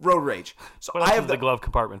 Road rage. So what else is the glove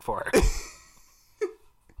compartment for?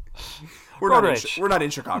 We're not in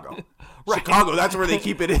Chicago. Right. Chicago, that's where they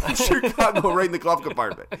keep it in Chicago, right in the glove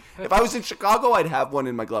compartment. If I was in Chicago, I'd have one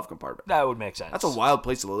in my glove compartment. That would make sense. That's a wild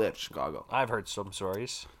place to live, Chicago. I've heard some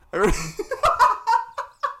stories.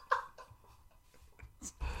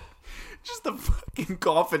 Just the fucking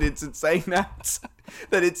confidence in saying that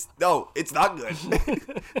it's not good.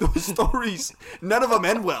 Those stories, none of them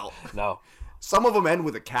end well. No. Some of them end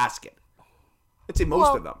with a casket. I'd say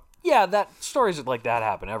most of them. Yeah, stories like that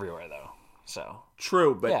happen everywhere, though. So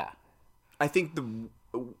true, but yeah. I think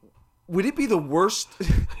would it be the worst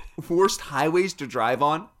highways to drive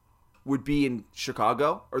on would be in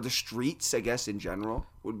Chicago, or the streets, I guess in general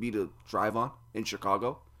would be to drive on in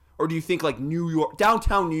Chicago, or do you think like New York,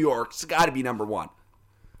 downtown New York's got to be number one?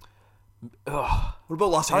 Ugh. What about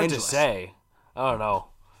Los Angeles? Hard to say. I don't know.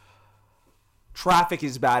 Traffic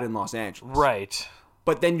is bad in Los Angeles, right?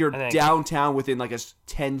 But then you're downtown within like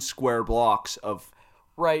 10 square blocks of.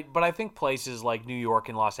 Right, but I think places like New York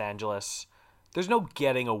and Los Angeles, there's no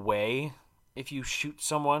getting away if you shoot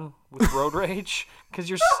someone with road rage because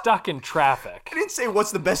you're stuck in traffic. I didn't say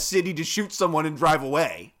what's the best city to shoot someone and drive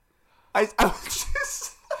away. I was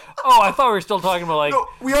just. Oh, I thought we were still talking about like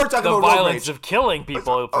we are talking the about violence of killing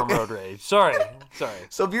people from road rage. Sorry.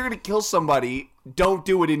 So if you're gonna kill somebody, don't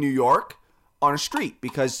do it in New York on a street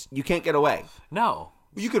because you can't get away. No,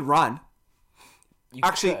 you could run.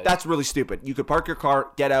 Actually, that's really stupid. You could park your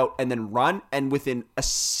car, get out, and then run, and within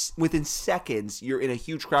seconds, you're in a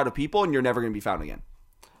huge crowd of people, and you're never going to be found again.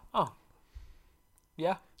 Oh.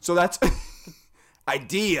 Yeah. So that's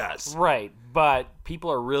ideas. Right, but people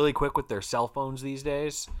are really quick with their cell phones these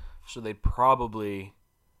days, so they'd probably,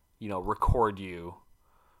 record you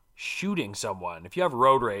shooting someone. If you have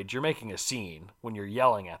road rage, you're making a scene when you're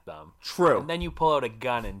yelling at them. True. And then you pull out a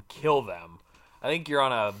gun and kill them. I think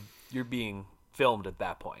you're being filmed at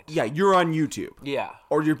that point. Yeah, you're on YouTube. Yeah.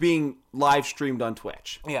 Or you're being live streamed on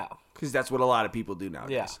Twitch. Yeah. Because that's what a lot of people do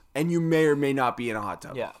nowadays. Yeah. And you may or may not be in a hot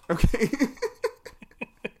tub. Yeah. Okay.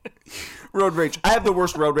 Road rage. I have the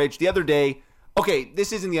worst road rage. The other day, okay,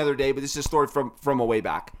 this isn't the other day, but this is a story from a way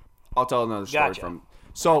back. I'll tell another story Gotcha. from.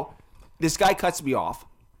 So, this guy cuts me off,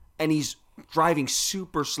 and he's driving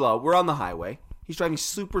super slow. We're on the highway. He's driving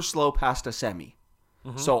super slow past a semi.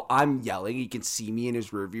 Mm-hmm. So I'm yelling. He can see me in his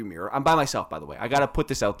rearview mirror. I'm by myself, by the way. I got to put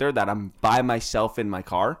this out there that I'm by myself in my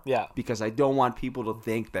car. Yeah. Because I don't want people to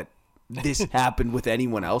think that this happened with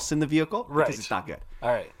anyone else in the vehicle. Right. Because it's not good. All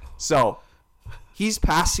right. So he's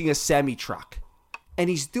passing a semi truck, and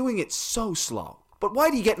he's doing it so slow. But why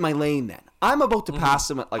do you get in my lane then? I'm about to pass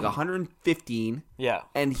him at like 115. Yeah.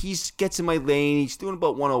 And he gets in my lane. He's doing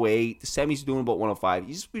about 108. The semi's doing about 105.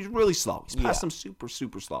 He's really slow. He's passing him super,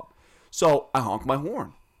 super slow. So I honk my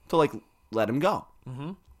horn to like let him go.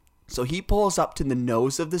 Mm-hmm. So he pulls up to the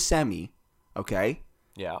nose of the semi, okay?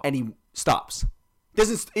 Yeah. And he stops. He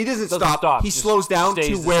doesn't stop. Stop. He Just slows down stays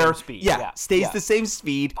to the where same speed. stays the same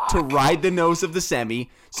speed to ride the nose of the semi.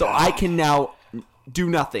 So I can now do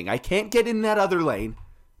nothing. I can't get in that other lane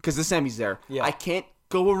because the semi's there. Yeah. I can't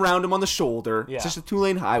go around him on the shoulder. Yeah. It's just a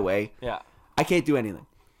 2-lane highway. Yeah. I can't do anything.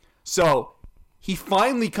 So he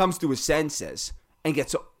finally comes to his senses and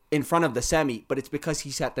gets in front of the semi, but it's because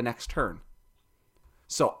he's at the next turn.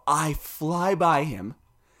 So I fly by him,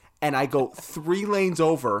 and I go 3 lanes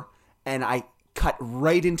over, and I cut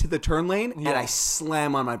right into the turn lane, and I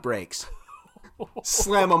slam on my brakes.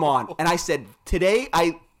 Slam them on. And I said, today,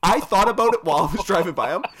 I thought about it while I was driving by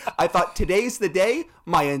him. I thought, today's the day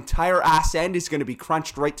my entire ass end is going to be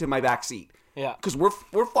crunched right to my back seat. Yeah. Because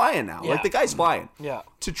we're flying now. Yeah. Like, the guy's flying. Yeah.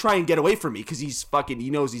 To try and get away from me, because he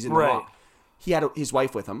knows he's in the Right. wrong. He had his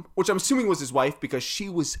wife with him, which I'm assuming was his wife because she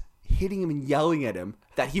was hitting him and yelling at him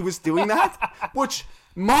that he was doing that, which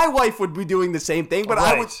my wife would be doing the same thing, but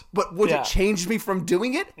Right. would it change me from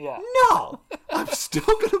doing it? Yeah. No. I'm still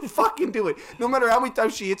going to fucking do it. No matter how many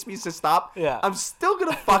times she hits me to stop, I'm still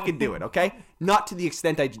going to fucking do it, okay? Not to the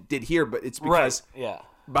extent I did here, but it's because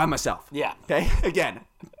by myself. Yeah. Okay? Again,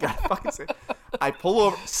 gotta fucking say. I pull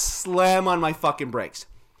over, slam on my fucking brakes.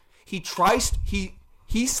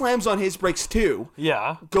 He slams on his brakes too.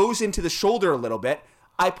 Yeah. Goes into the shoulder a little bit.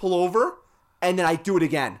 I pull over, and then I do it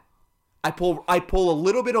again. I pull a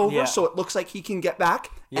little bit over so it looks like he can get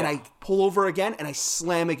back, and I pull over again, and I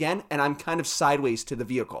slam again, and I'm kind of sideways to the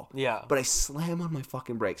vehicle. Yeah. But I slam on my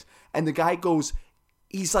fucking brakes, and the guy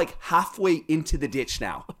he's like halfway into the ditch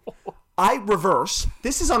now. I reverse.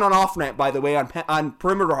 This is on an off ramp, by the way, on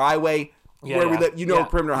Perimeter Highway where we live. You know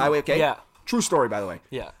Perimeter Highway, okay? Yeah. True story, by the way.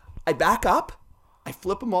 Yeah. I back up, I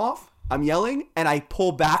flip him off, I'm yelling, and I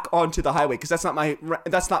pull back onto the highway because that's not my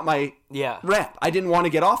ramp. I didn't want to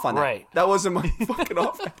get off on that. Right. That wasn't my fucking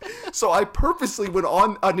off ramp. So I purposely went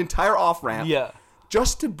on an entire off ramp. Yeah.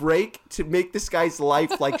 Just to make this guy's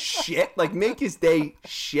life like shit, like make his day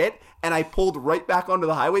shit, and I pulled right back onto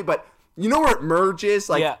the highway, but you know where it merges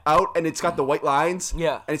out and it's got the white lines?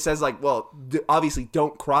 Yeah. And it says like, well, obviously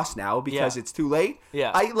don't cross now because it's too late.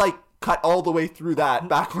 Yeah. I cut all the way through that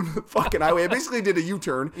back onto the fucking highway. I basically did a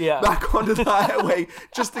U-turn back onto the highway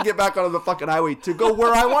just to get back onto the fucking highway to go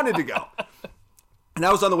where I wanted to go. And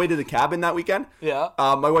I was on the way to the cabin that weekend. Yeah.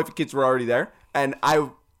 My wife and kids were already there. And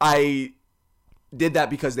I did that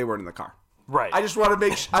because they weren't in the car. Right. I just want to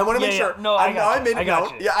make sure. I want to make sure. No, I got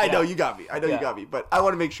you. Yeah, I know you got me. I know you got me. But I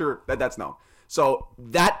want to make sure that that's known. So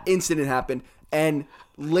that incident happened. And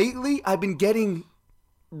lately I've been getting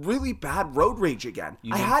really bad road rage again.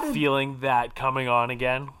 You've been feeling that coming on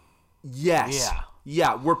again? Yes. Yeah.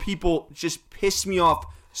 Yeah, where people just piss me off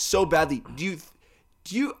so badly. Do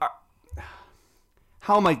you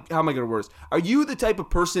how am I going to word this? Are you the type of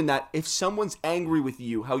person that if someone's angry with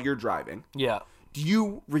you how you're driving? Yeah. Do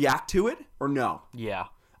you react to it or no? Yeah.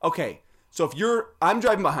 Okay. So if I'm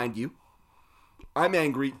driving behind you, I'm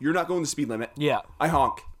angry, you're not going the speed limit. Yeah. I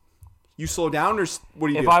honk. You slow down or what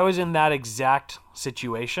do you do? If I was in that exact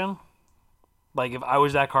situation, like if I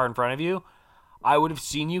was that car in front of you, I would have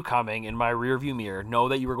seen you coming in my rearview mirror, know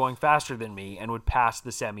that you were going faster than me, and would pass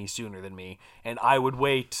the semi sooner than me, and I would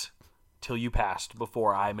wait till you passed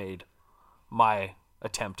before I made my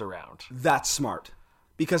attempt around. That's smart.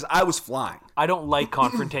 Because I was flying. I don't like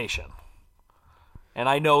confrontation. And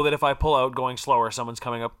I know that if I pull out going slower, someone's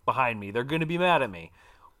coming up behind me. They're going to be mad at me.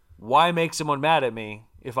 Why make someone mad at me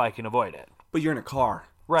if I can avoid it? But you're in a car.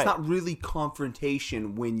 Right. It's not really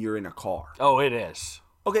confrontation when you're in a car. Oh, it is.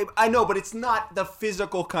 Okay, I know, but it's not the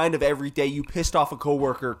physical kind of everyday you pissed off a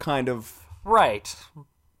coworker kind of right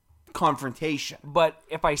confrontation. But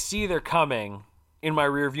if I see they're coming in my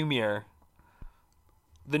rearview mirror,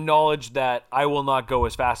 the knowledge that I will not go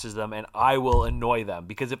as fast as them and I will annoy them.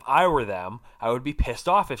 Because if I were them, I would be pissed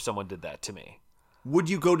off if someone did that to me. Would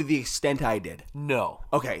you go to the extent I did? No.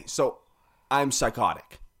 Okay, so I'm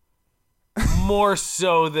psychotic. More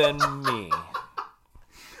so than me.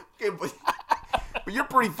 Okay, but you're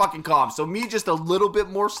pretty fucking calm. So me just a little bit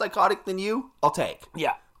more psychotic than you, I'll take.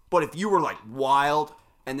 Yeah. But if you were like wild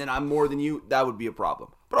and then I'm more than you, that would be a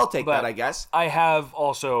problem. But I'll take that, I guess. I have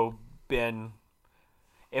also been,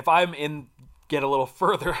 if get a little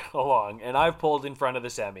further along and I've pulled in front of the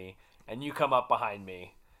semi and you come up behind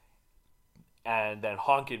me and then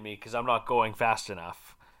honk at me because I'm not going fast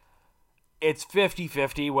enough, it's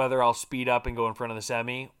 50-50 whether I'll speed up and go in front of the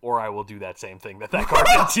semi or I will do that same thing that car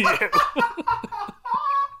did to you.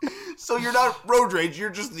 So you're not road rage, you're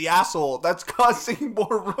just the asshole that's causing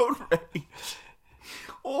more road rage.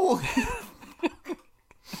 Oh.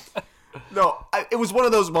 No, it was one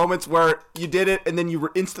of those moments where you did it and then you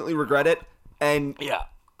instantly regret it. And,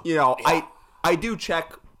 I do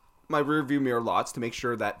check my rearview mirror lots to make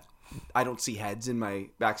sure that I don't see heads in my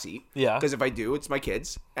backseat. Yeah. Because if I do, it's my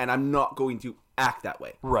kids, and I'm not going to act that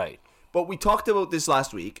way. Right. But we talked about this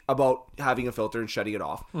last week, about having a filter and shutting it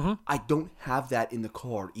off. Mm-hmm. I don't have that in the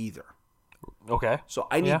car either. Okay. So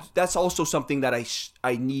that's also something that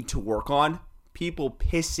I need to work on. People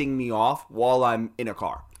pissing me off while I'm in a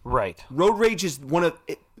car. Right. Road rage is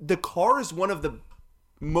the car is one of the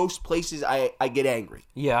most places I get angry.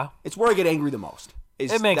 Yeah. It's where I get angry the most.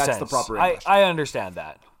 It makes sense. That's the proper English. I understand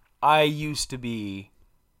that. I used to be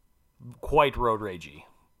quite road ragey.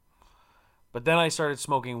 But then I started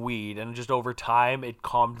smoking weed, and just over time, it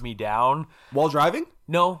calmed me down. While driving?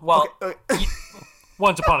 No, well, Okay.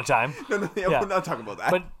 once upon a time. No, we're not talking about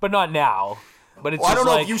that. But not now. But it's I don't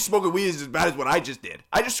know like, if you smoking weed is as bad as what I just did.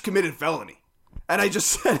 I just committed felony. And I just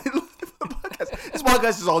said it. This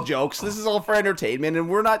podcast is all jokes. This is all for entertainment, and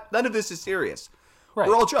none of this is serious. Right.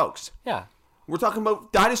 We're all jokes. Yeah. We're talking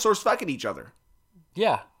about dinosaurs fucking each other.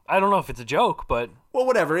 Yeah. I don't know if it's a joke, but... Well,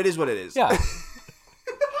 whatever. It is what it is. Yeah.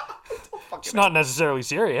 It's not necessarily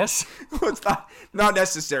serious. It's not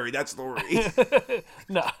necessary. That's Lori.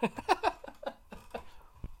 No.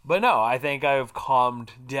 But no, I think I've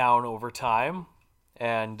calmed down over time.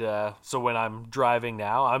 And so when I'm driving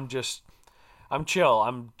now, I'm chill.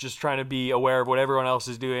 I'm just trying to be aware of what everyone else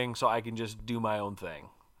is doing so I can just do my own thing.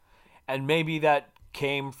 And maybe that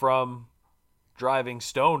came from driving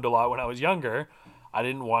stoned a lot when I was younger. I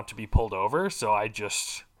didn't want to be pulled over, so I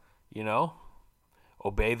just,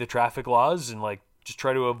 obey the traffic laws and just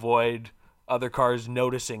try to avoid other cars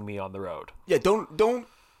noticing me on the road. Yeah, don't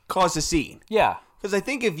cause a scene. Yeah. Because I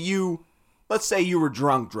think if let's say you were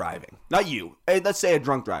drunk driving. Not you. Let's say a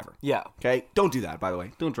drunk driver. Yeah. Okay? Don't do that, by the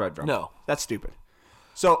way. Don't drive drunk. No. That's stupid.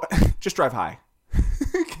 So, just drive high.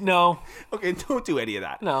 No. Okay, don't do any of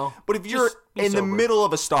that. No. But if you're in the middle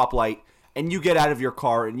of a stoplight and you get out of your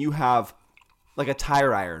car and you have like a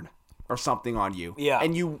tire iron or something on you. Yeah.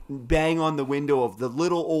 And you bang on the window of the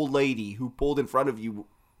little old lady who pulled in front of you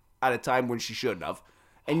at a time when she shouldn't have.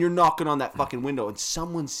 And you're knocking on that fucking window and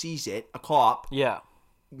someone sees it, a cop. Yeah.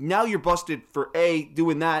 Now you're busted for A,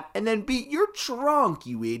 doing that, and then B, you're drunk,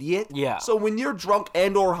 you idiot. Yeah. So when you're drunk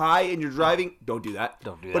and or high and you're driving, don't do that.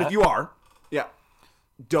 Don't do that. But if you are, yeah,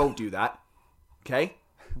 don't do that. Okay?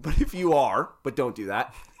 But if you are, but don't do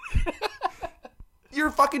that,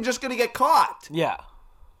 you're fucking just going to get caught. Yeah.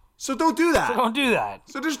 So don't do that. So don't do that.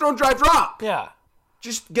 So just don't drive drunk. Yeah.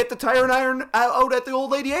 Just get the tire and iron out at the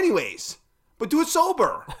old lady anyways. But do it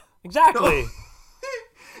sober. Exactly.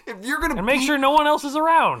 If you're gonna make sure no one else is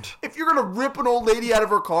around. If you're gonna rip an old lady out of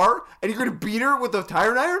her car and you're gonna beat her with a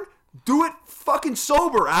tire and iron, do it fucking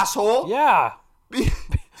sober, asshole. Yeah. Be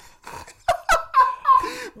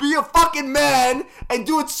a fucking man and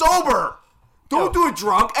do it sober. Don't do it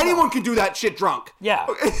drunk. Anyone can do that shit drunk. Yeah.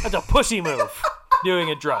 Okay. That's a pussy move. Doing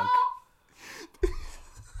it drunk.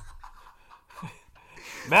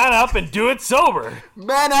 Man up and do it sober.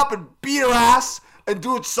 Man up and beat her ass and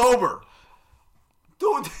do it sober.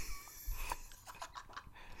 Don't.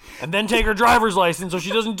 And then take her driver's license so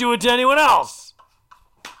she doesn't do it to anyone else.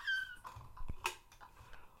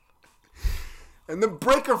 And then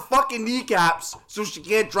break her fucking kneecaps so she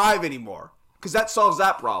can't drive anymore. Because that solves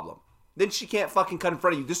that problem. Then she can't fucking cut in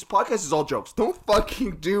front of you. This podcast is all jokes. Don't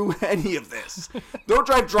fucking do any of this. Don't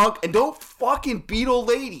drive drunk and don't fucking beat old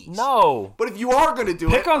ladies. No. But if you are going to do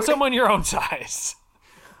Pick on someone your own size.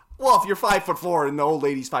 Well, if you're 5'4" and the old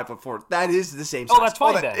lady's 5'4", that is the same size. Oh, that's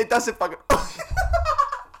fine then. It doesn't fucking...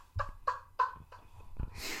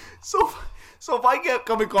 So if I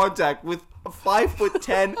come in contact with a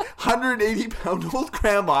 5'10", 180-pound old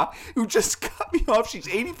grandma who just cut me off, she's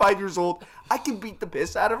 85 years old, I can beat the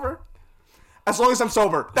piss out of her. As long as I'm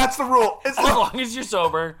sober. That's the rule. As long as you're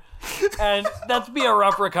sober. And that'd be a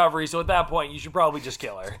rough recovery, so at that point, you should probably just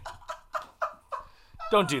kill her.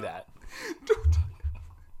 Don't do that.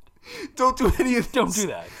 Don't do any of this. Don't do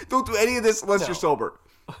that. Don't do any of this unless you're sober.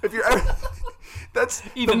 If you're... That's...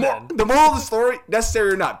 Even then. The moral of the story,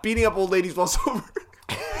 necessary or not, beating up old ladies while sober.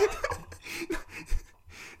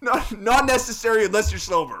 Not necessary unless you're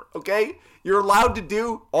sober, okay? You're allowed to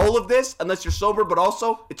do all of this unless you're sober, but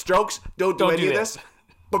also, it's jokes. Don't do any of this.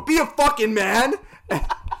 But be a fucking man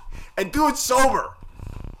and do it sober,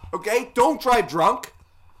 okay? Don't drive drunk.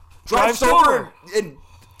 Drive sober and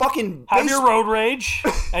fucking... Have your road rage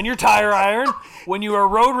and your tire iron when you are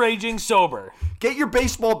road raging sober. Get your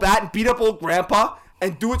baseball bat and beat up old grandpa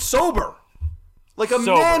and do it sober. Like a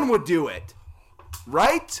man would do it.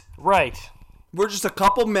 Right? Right. We're just a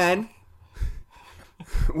couple men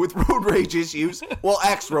with road rage issues. Well,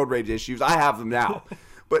 ex-road rage issues. I have them now.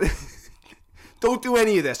 But don't do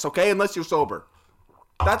any of this, okay? Unless you're sober.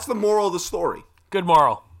 That's the moral of the story. Good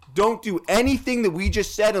moral. Don't do anything that we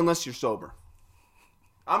just said unless you're sober.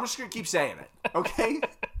 I'm just going to keep saying it, okay?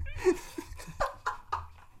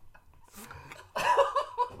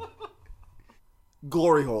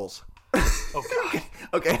 Glory holes. Okay.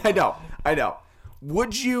 Okay, I know.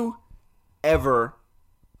 Would you ever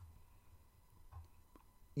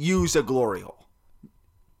use a glory hole?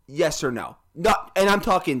 Yes or no? Not, and I'm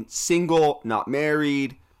talking single, not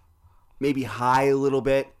married, maybe high a little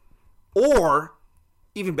bit, or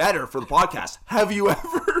even better for the podcast, have you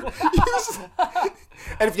ever used?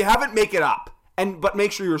 And if you haven't, make it up, but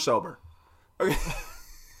make sure you're sober. Okay.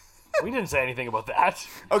 We didn't say anything about that.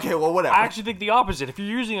 Okay, well, whatever. I actually think the opposite. If you're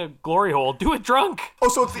using a glory hole, do it drunk. Oh,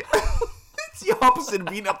 so it's the opposite of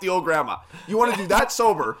beating up the old grandma. You want to do that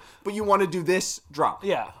sober, but you want to do this drunk.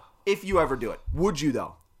 Yeah. If you ever do it. Would you,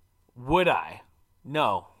 though? Would I?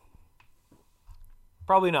 No.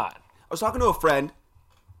 Probably not. I was talking to a friend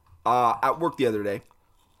at work the other day,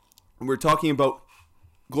 and we were talking about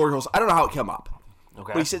glory holes. I don't know how it came up.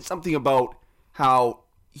 Okay. But he said something about how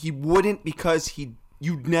he wouldn't because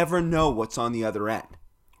you'd never know what's on the other end.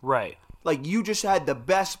 Right. Like, you just had the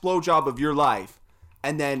best blowjob of your life,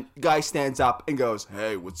 and then guy stands up and goes,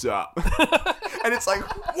 "Hey, what's up?" And it's like,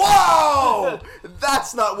 whoa!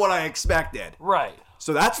 That's not what I expected. Right.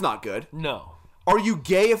 So that's not good. No. Are you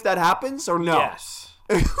gay if that happens, or no? Yes.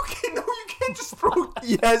 Okay, no, you can't just throw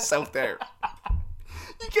yes out there.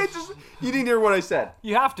 You can't just... You didn't hear what I said.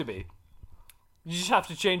 You have to be. You just have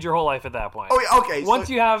to change your whole life at that point. Oh, yeah, okay. Once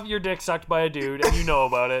you have your dick sucked by a dude and you know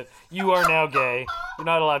about it, you are now gay. You're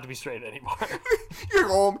not allowed to be straight anymore. You're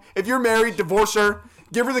home. If you're married, divorce her.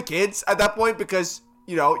 Give her the kids at that point because,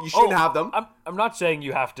 you shouldn't have them. I'm not saying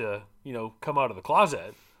you have to, come out of the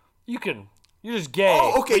closet. You're just gay.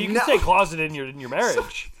 Oh, okay. But you can stay closeted in your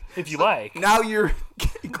marriage if you like. Now you're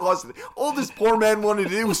getting closeted. All this poor man wanted to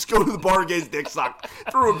do was go to the bar and get his dick sucked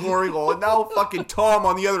through a glory hole. And now fucking Tom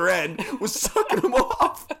on the other end was sucking him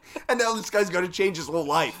off. And now this guy's got to change his whole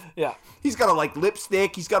life. Yeah. He's got to like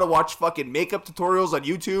lipstick. He's got to watch fucking makeup tutorials on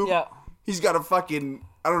YouTube. Yeah. He's got to fucking,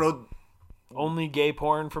 I don't know. Only gay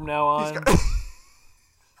porn from now on.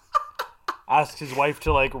 Ask his wife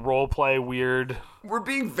to like role play weird. We're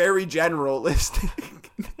being very generalistic.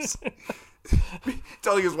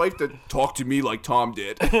 Telling his wife to talk to me like Tom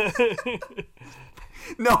did.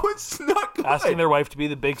 No, it's not good. Asking their wife to be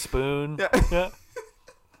the big spoon. Yeah.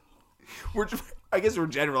 I guess we're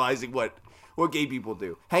generalizing what gay people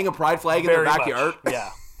do. Hang a pride flag in their backyard. Much. Yeah.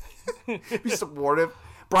 Be supportive.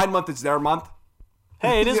 Pride Month is their month.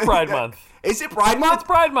 Hey, it is Pride Month. Is it Pride Month? It's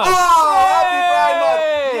Pride Month. Oh, Yay! happy Pride Month.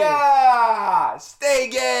 Yeah. Stay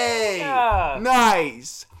gay. Yeah.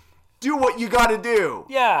 Nice. Do what you got to do.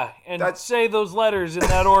 Yeah, and say those letters in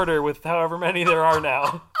that order with however many there are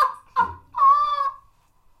now.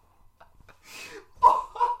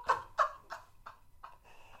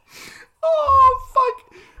 Oh,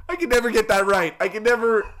 fuck. I can never get that right. I can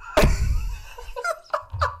never...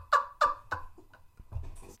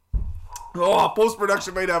 Oh,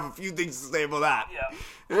 post-production might have a few things to say about that. Yeah.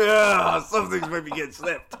 Yeah, some things might be getting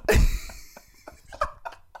slipped.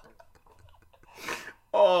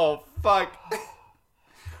 Oh, fuck.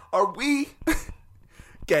 Are we...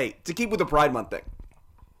 Okay, to keep with the Pride Month thing.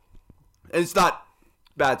 And it's not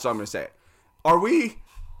bad, so I'm going to say it. Are we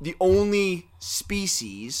the only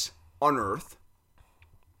species on Earth...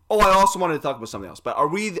 Oh, I also wanted to talk about something else. But are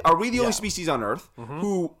we the only species on Earth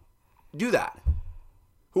who do that?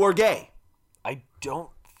 Who are gay? I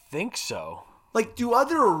don't think so. Like, do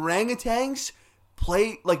other orangutans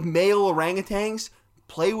play, like male orangutans,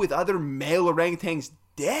 play with other male orangutans'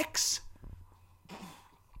 dicks?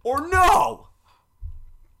 Or no?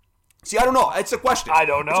 See, I don't know. It's a question. I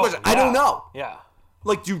don't know. Yeah. I don't know. Yeah.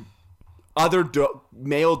 Like, do other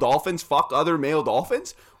male dolphins fuck other male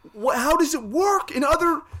dolphins? How does it work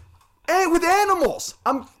with animals?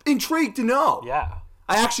 I'm intrigued to know. Yeah.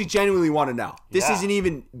 I actually genuinely want to know. This isn't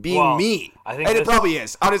even being mean. I think it probably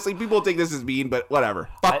is. Honestly, people think this is mean, but whatever.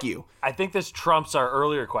 Fuck you. I think this trumps our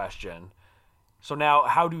earlier question. So now,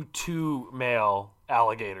 how do two male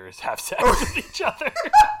alligators have sex with each other?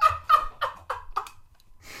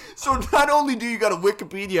 So not only do you got to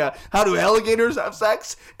Wikipedia how do alligators have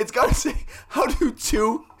sex, it's got to say how do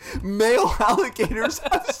two male alligators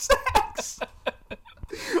have sex.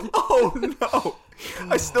 Oh no.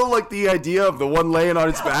 I still like the idea of the one laying on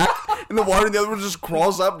its back in the water and the other one just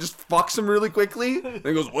crawls up, just fucks him really quickly. And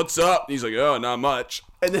he goes, "What's up?" And he's like, "Oh, not much."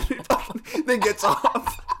 And then then gets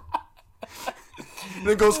off. And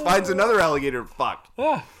then goes finds another alligator. Fuck.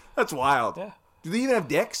 Yeah. That's wild. Yeah. Do they even have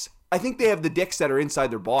dicks? I think they have the dicks that are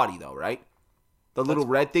inside their body, though, right? The little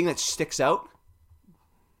red thing that sticks out?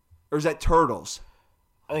 Or is that turtles?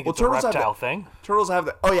 I think it's a reptile thing. Turtles have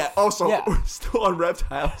that. Oh, yeah. Also, Yeah. we're still on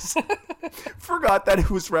reptiles. Forgot that it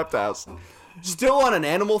was reptiles. Still on an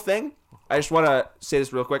animal thing. I just want to say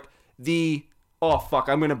this real quick. Oh, fuck.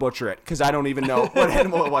 I'm going to butcher it because I don't even know what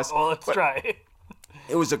animal it was. Well, let's try.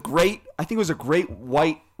 It was I think it was a great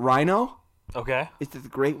white rhino. Okay. It's the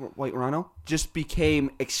great white rhino just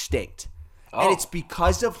became extinct. Oh. And it's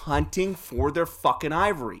because of hunting for their fucking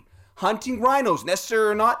ivory. Hunting rhinos, necessary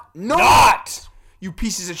or not? Not! You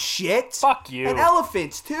pieces of shit. Fuck you. And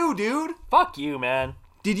elephants too, dude. Fuck you, man.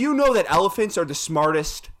 Did you know that elephants are the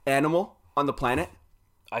smartest animal on the planet?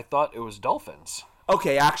 I thought it was dolphins.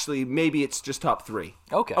 Okay, actually, maybe it's just top 3.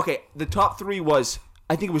 Okay. Okay, the top 3 was,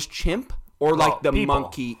 I think it was chimp or like the people.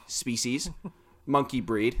 monkey species. Monkey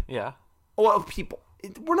breed. Yeah. Well, people.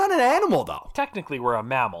 We're not an animal, though. Technically, we're a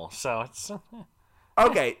mammal, so it's...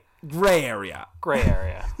 Okay, gray area. Gray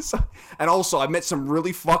area. And also, I met some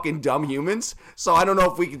really fucking dumb humans, so I don't know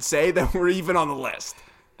if we can say that we're even on the list.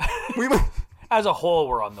 As a whole,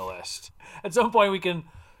 we're on the list. At some point, we can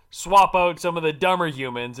swap out some of the dumber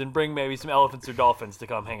humans and bring maybe some elephants or dolphins to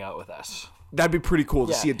come hang out with us. That'd be pretty cool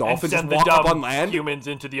to see a dolphin and just send the walk up dumb on land. humans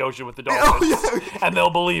into the ocean with the dolphins. And they'll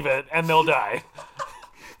believe it, and they'll die.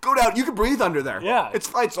 Go down. You can breathe under there. Yeah. It's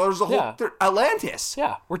fine. So there's a whole... Atlantis.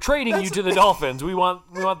 Yeah. We're trading you to the dolphins. We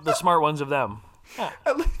want the smart ones of them. Yeah.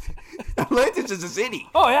 Atlantis is a city.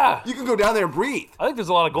 Oh, yeah. You can go down there and breathe. I think there's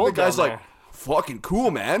a lot of gold The guy's down like, there. fucking cool,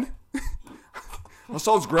 man. That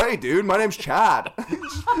sounds great, dude. My name's Chad.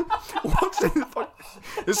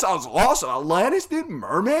 This sounds awesome. Atlantis, dude.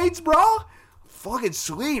 Mermaids, bro. Fucking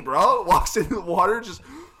sweet, bro. Walks into the water, just...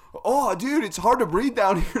 Oh, dude, it's hard to breathe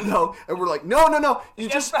down here, though. And we're like, no. You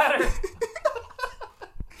Gets better.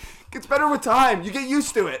 Gets better with time. You get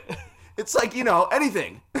used to it. It's like,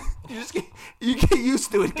 anything. You get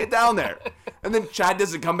used to it. Get down there. And then Chad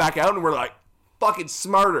doesn't come back out, and we're like, fucking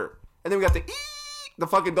smarter. And then we got the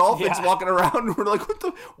fucking dolphins walking around, and we're like,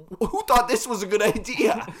 who thought this was a good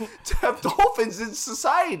idea to have dolphins in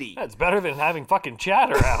society? That's better than having fucking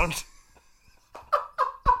Chad around.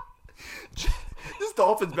 This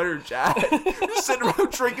dolphin's better than Chad. Just sitting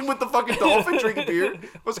around drinking with the fucking dolphin, drinking beer.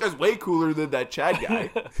 This guy's way cooler than that Chad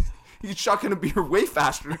guy. He could shotgun a beer way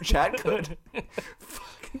faster than Chad could.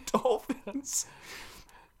 Fucking dolphins.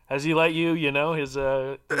 Has he let you, his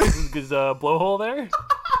blowhole there?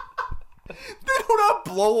 They don't have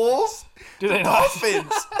blowholes. Do they not?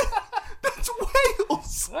 Dolphins. That's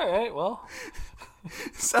whales. All right, well.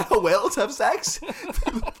 Is that how whales have sex?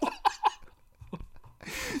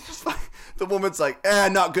 Just like, the woman's like,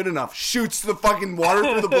 not good enough. Shoots the fucking water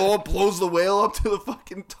through the bowl, blows the whale up to the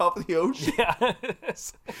fucking top of the ocean. Yeah.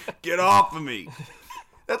 Get off of me.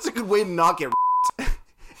 That's a good way to not get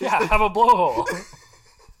Yeah, have a blowhole.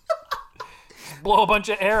 Blow a bunch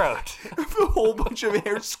of air out. a whole bunch of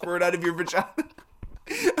air squirt out of your vagina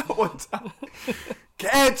at one time.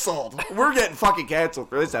 Cancelled. We're getting fucking canceled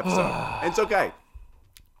for this episode. It's okay.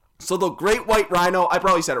 So the great white rhino, I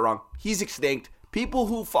probably said it wrong. He's extinct. People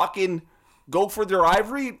who fucking go for their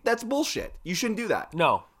ivory, that's bullshit. You shouldn't do that.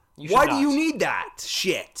 No. Why do you need that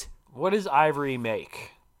shit? What does ivory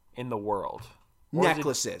make in the world?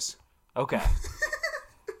 Necklaces. Okay.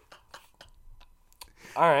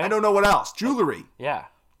 All right. I don't know what else. Jewelry. Yeah.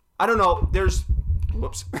 I don't know. There's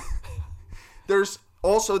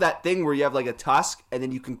also that thing where you have like a tusk and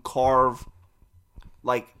then you can carve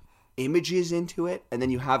like images into it, and then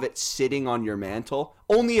you have it sitting on your mantle.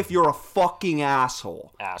 Only if you're a fucking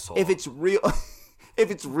asshole. If it's real,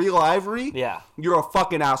 if it's real ivory, you're a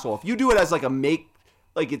fucking asshole. If you do it as like a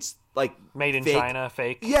it's like made in fake, China,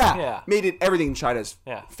 fake. Yeah. Everything in China is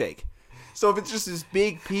fake. So if it's just this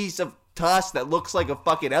big piece of tusk that looks like a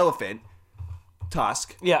fucking elephant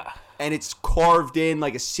tusk, and it's carved in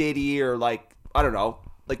like a city or like, I don't know,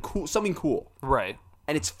 like cool, something cool, right?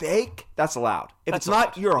 And it's fake, that's allowed. If it's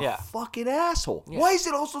not, you're a fucking asshole. Why is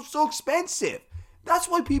it also so expensive? That's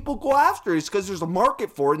why people go after it. It's because there's a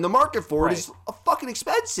market for it, and the market for it is fucking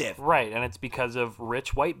expensive. Right, and it's because of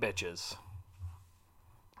rich white bitches.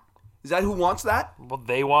 Is that who wants that? Well,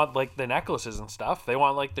 they want like the necklaces and stuff. They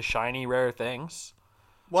want like the shiny, rare things.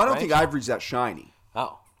 Well, I don't think ivory's that shiny.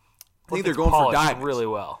 Oh. I think they're going for diamonds. Really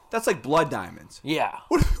well. That's like blood diamonds. Yeah.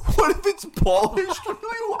 What if it's polished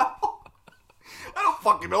really well? I don't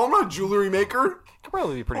fucking know. I'm not a jewelry maker. Could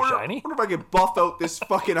probably be pretty shiny. I wonder if I could buff out this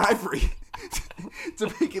fucking ivory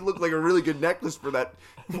to make it look like a really good necklace for that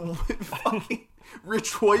fucking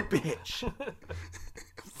rich white bitch.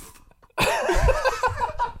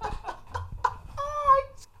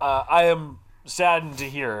 I am saddened to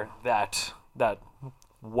hear that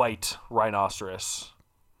white rhinoceros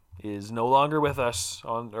is no longer with us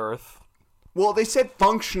on Earth. Well, they said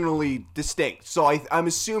functionally distinct, so I'm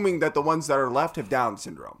assuming that the ones that are left have Down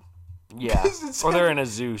syndrome. Yeah, or they're in a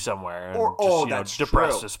zoo somewhere, and that's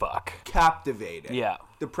depressed true. as fuck. Captivated. Yeah.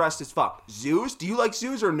 Depressed as fuck. Zoos? Do you like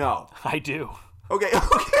zoos or no? I do. Okay.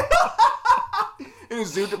 In a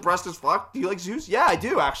zoo, depressed as fuck? Do you like zoos? Yeah, I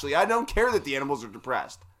do, actually. I don't care that the animals are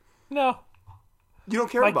depressed. No. You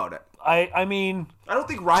don't care about it? I mean... I don't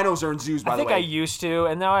think rhinos are in zoos, by the way. I think I used to,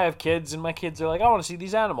 and now I have kids, and my kids are like, I want to see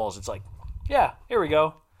these animals. It's like, yeah, here we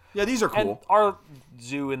go. Yeah, these are cool. And our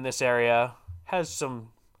zoo in this area has some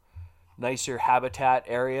nicer habitat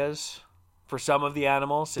areas for some of the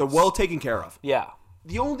animals. They're well taken care of. Yeah.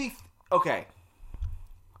 The only... Okay.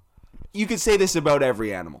 You could say this about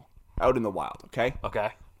every animal out in the wild, okay?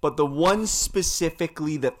 Okay. But the ones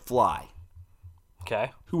specifically that fly...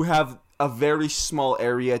 Okay. Who have a very small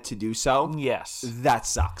area to do so. Yes. That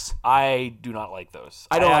sucks. I do not like those.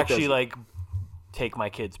 I don't actually like take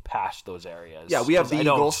my kids past those areas. Yeah, we have the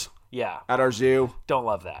eagles. Yeah. At our zoo. Don't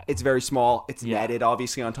love that. It's very small. It's netted,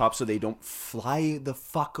 obviously, on top so they don't fly the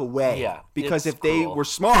fuck away. Yeah. Because if they were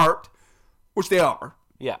smart, which they are,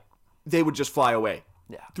 they would just fly away.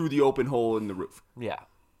 Yeah. Through the open hole in the roof. Yeah.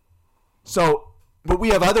 So, but we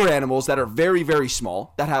have other animals that are very, very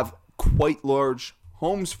small that have quite large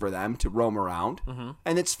homes for them to roam around. Mm-hmm.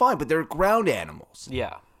 And it's fine, but they're ground animals.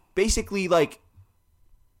 Yeah. Basically, like,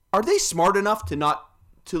 are they smart enough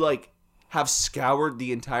to like have scoured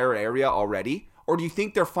the entire area already? Or do you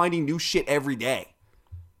think they're finding new shit every day?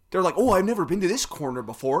 They're like, oh, I've never been to this corner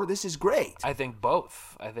before. This is great. I think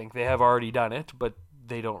both. I think they have already done it, but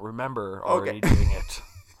they don't remember already doing it.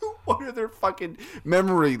 What are their fucking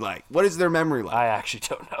memory like? What is their memory like? I actually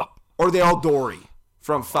don't know. Or are they all Dory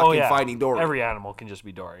from fucking Finding Dory? Every animal can just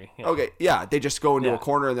be Dory. Yeah. Okay, yeah. They just go into a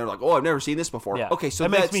corner and they're like, oh, I've never seen this before. Yeah. Okay, so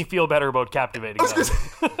that makes me feel better about captivating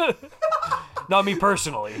them. Not me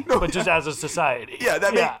personally, but just as a society. Yeah,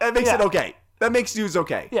 that makes it okay. That makes zoos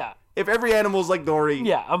okay. Yeah. If every animal's like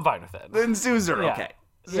Dory, I'm fine with that. Then zoos are okay.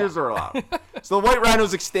 Zoos are allowed. So the white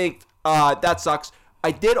rhino's extinct. That sucks.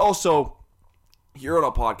 I did also hear on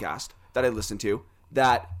a podcast that I listened to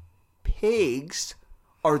that pigs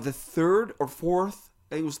are the third or fourth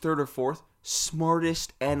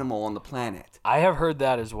smartest animal on the planet. I have heard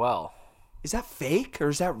that as well. Is that fake or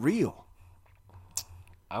is that real?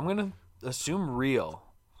 I'm going to assume real.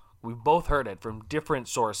 We've both heard it from different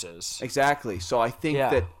sources. Exactly. So I think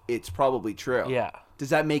that it's probably true. Yeah. Does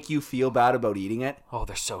that make you feel bad about eating it? Oh,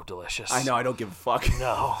 they're so delicious. I know. I don't give a fuck.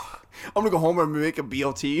 No. I'm going to go home and make a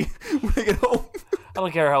BLT when I get home. I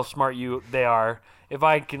don't care how smart they are. If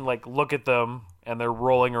I can like look at them and they're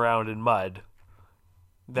rolling around in mud,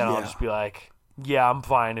 then I'll just be like, yeah, I'm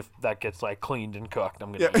fine if that gets like cleaned and cooked.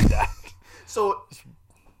 I'm going to eat that. So,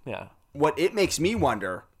 what it makes me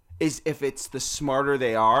wonder is if it's the smarter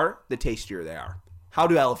they are, the tastier they are. How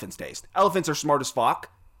do elephants taste? Elephants are smart as fuck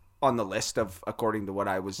on the list of, according to what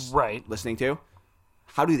I was listening to.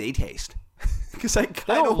 How do they taste? Because I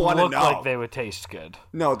kind of want to know. They don't look like they would taste good.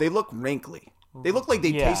 No, they look wrinkly. They look like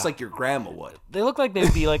they taste like your grandma would. They look like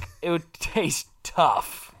they'd be like, it would taste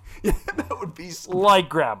tough. Yeah, that would be... Like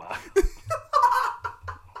grandma.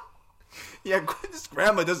 Yeah, this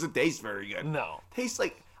grandma doesn't taste very good. No. Tastes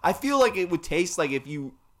like... I feel like it would taste like if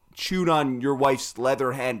you chewed on your wife's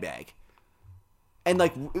leather handbag. And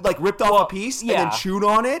like ripped off a piece and then chewed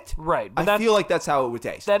on it. Right. But I feel like that's how it would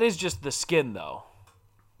taste. That is just the skin, though.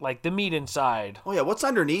 like the meat inside. Oh yeah, what's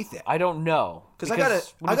underneath it? I don't know. Because I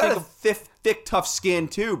got a thick, tough skin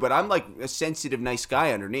too, but I'm like a sensitive, nice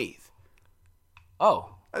guy underneath.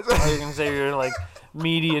 Oh, I was gonna say you're like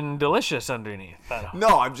meaty and delicious underneath.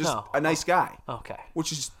 No, I'm just a nice guy. Okay,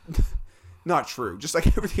 which is not true. Just like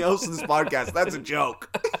everything else in this podcast, that's a joke.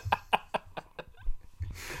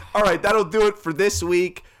 All right, that'll do it for this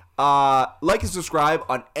week. Like and subscribe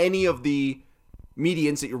on any of the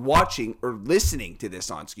medians that you're watching or listening to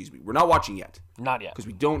this on. Excuse me. We're not watching yet. Not yet. Because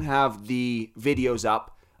we don't have the videos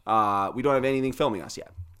up. We don't have anything filming us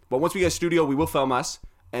yet. But once we get a studio, we will film us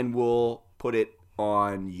and we'll put it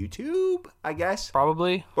on YouTube, I guess.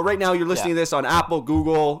 Probably. But right now, you're listening to this on Apple,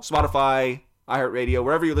 Google, Spotify, iHeartRadio,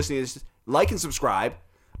 wherever you're listening to this. Like and subscribe.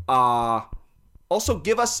 Also,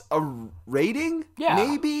 give us a rating,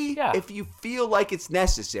 maybe, if you feel like it's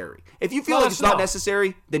necessary. If you feel like it's not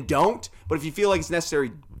necessary, then don't. But if you feel like it's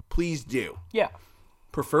necessary, please do. Yeah.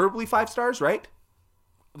 Preferably 5 stars, right?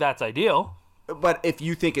 That's ideal. But if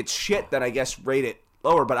you think it's shit, then I guess rate it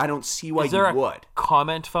lower. But I don't see why you would. Is there a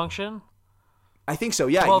comment function? I think so,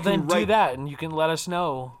 yeah. Well, then do that, and you can let us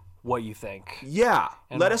know what you think. Yeah,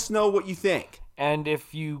 let us know what you think. And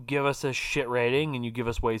if you give us a shit rating and you give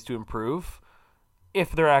us ways to improve,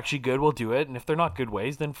 if they're actually good, we'll do it. And if they're not good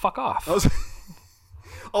ways, then fuck off.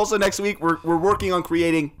 Also, next week, we're working on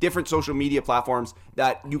creating different social media platforms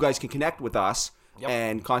that you guys can connect with us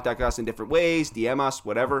and contact us in different ways, DM us,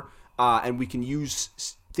 whatever. And we can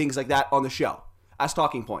use things like that on the show as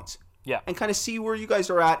talking points. Yeah. And kind of see where you guys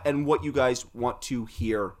are at and what you guys want to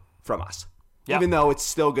hear from us. Yeah. Even though it's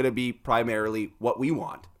still going to be primarily what we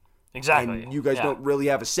want. Exactly. And you guys don't really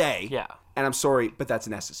have a say. Yeah. And I'm sorry, but that's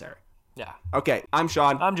necessary. Yeah. Okay, I'm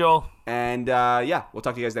Sean. I'm Joel. And we'll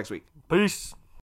talk to you guys next week. Peace.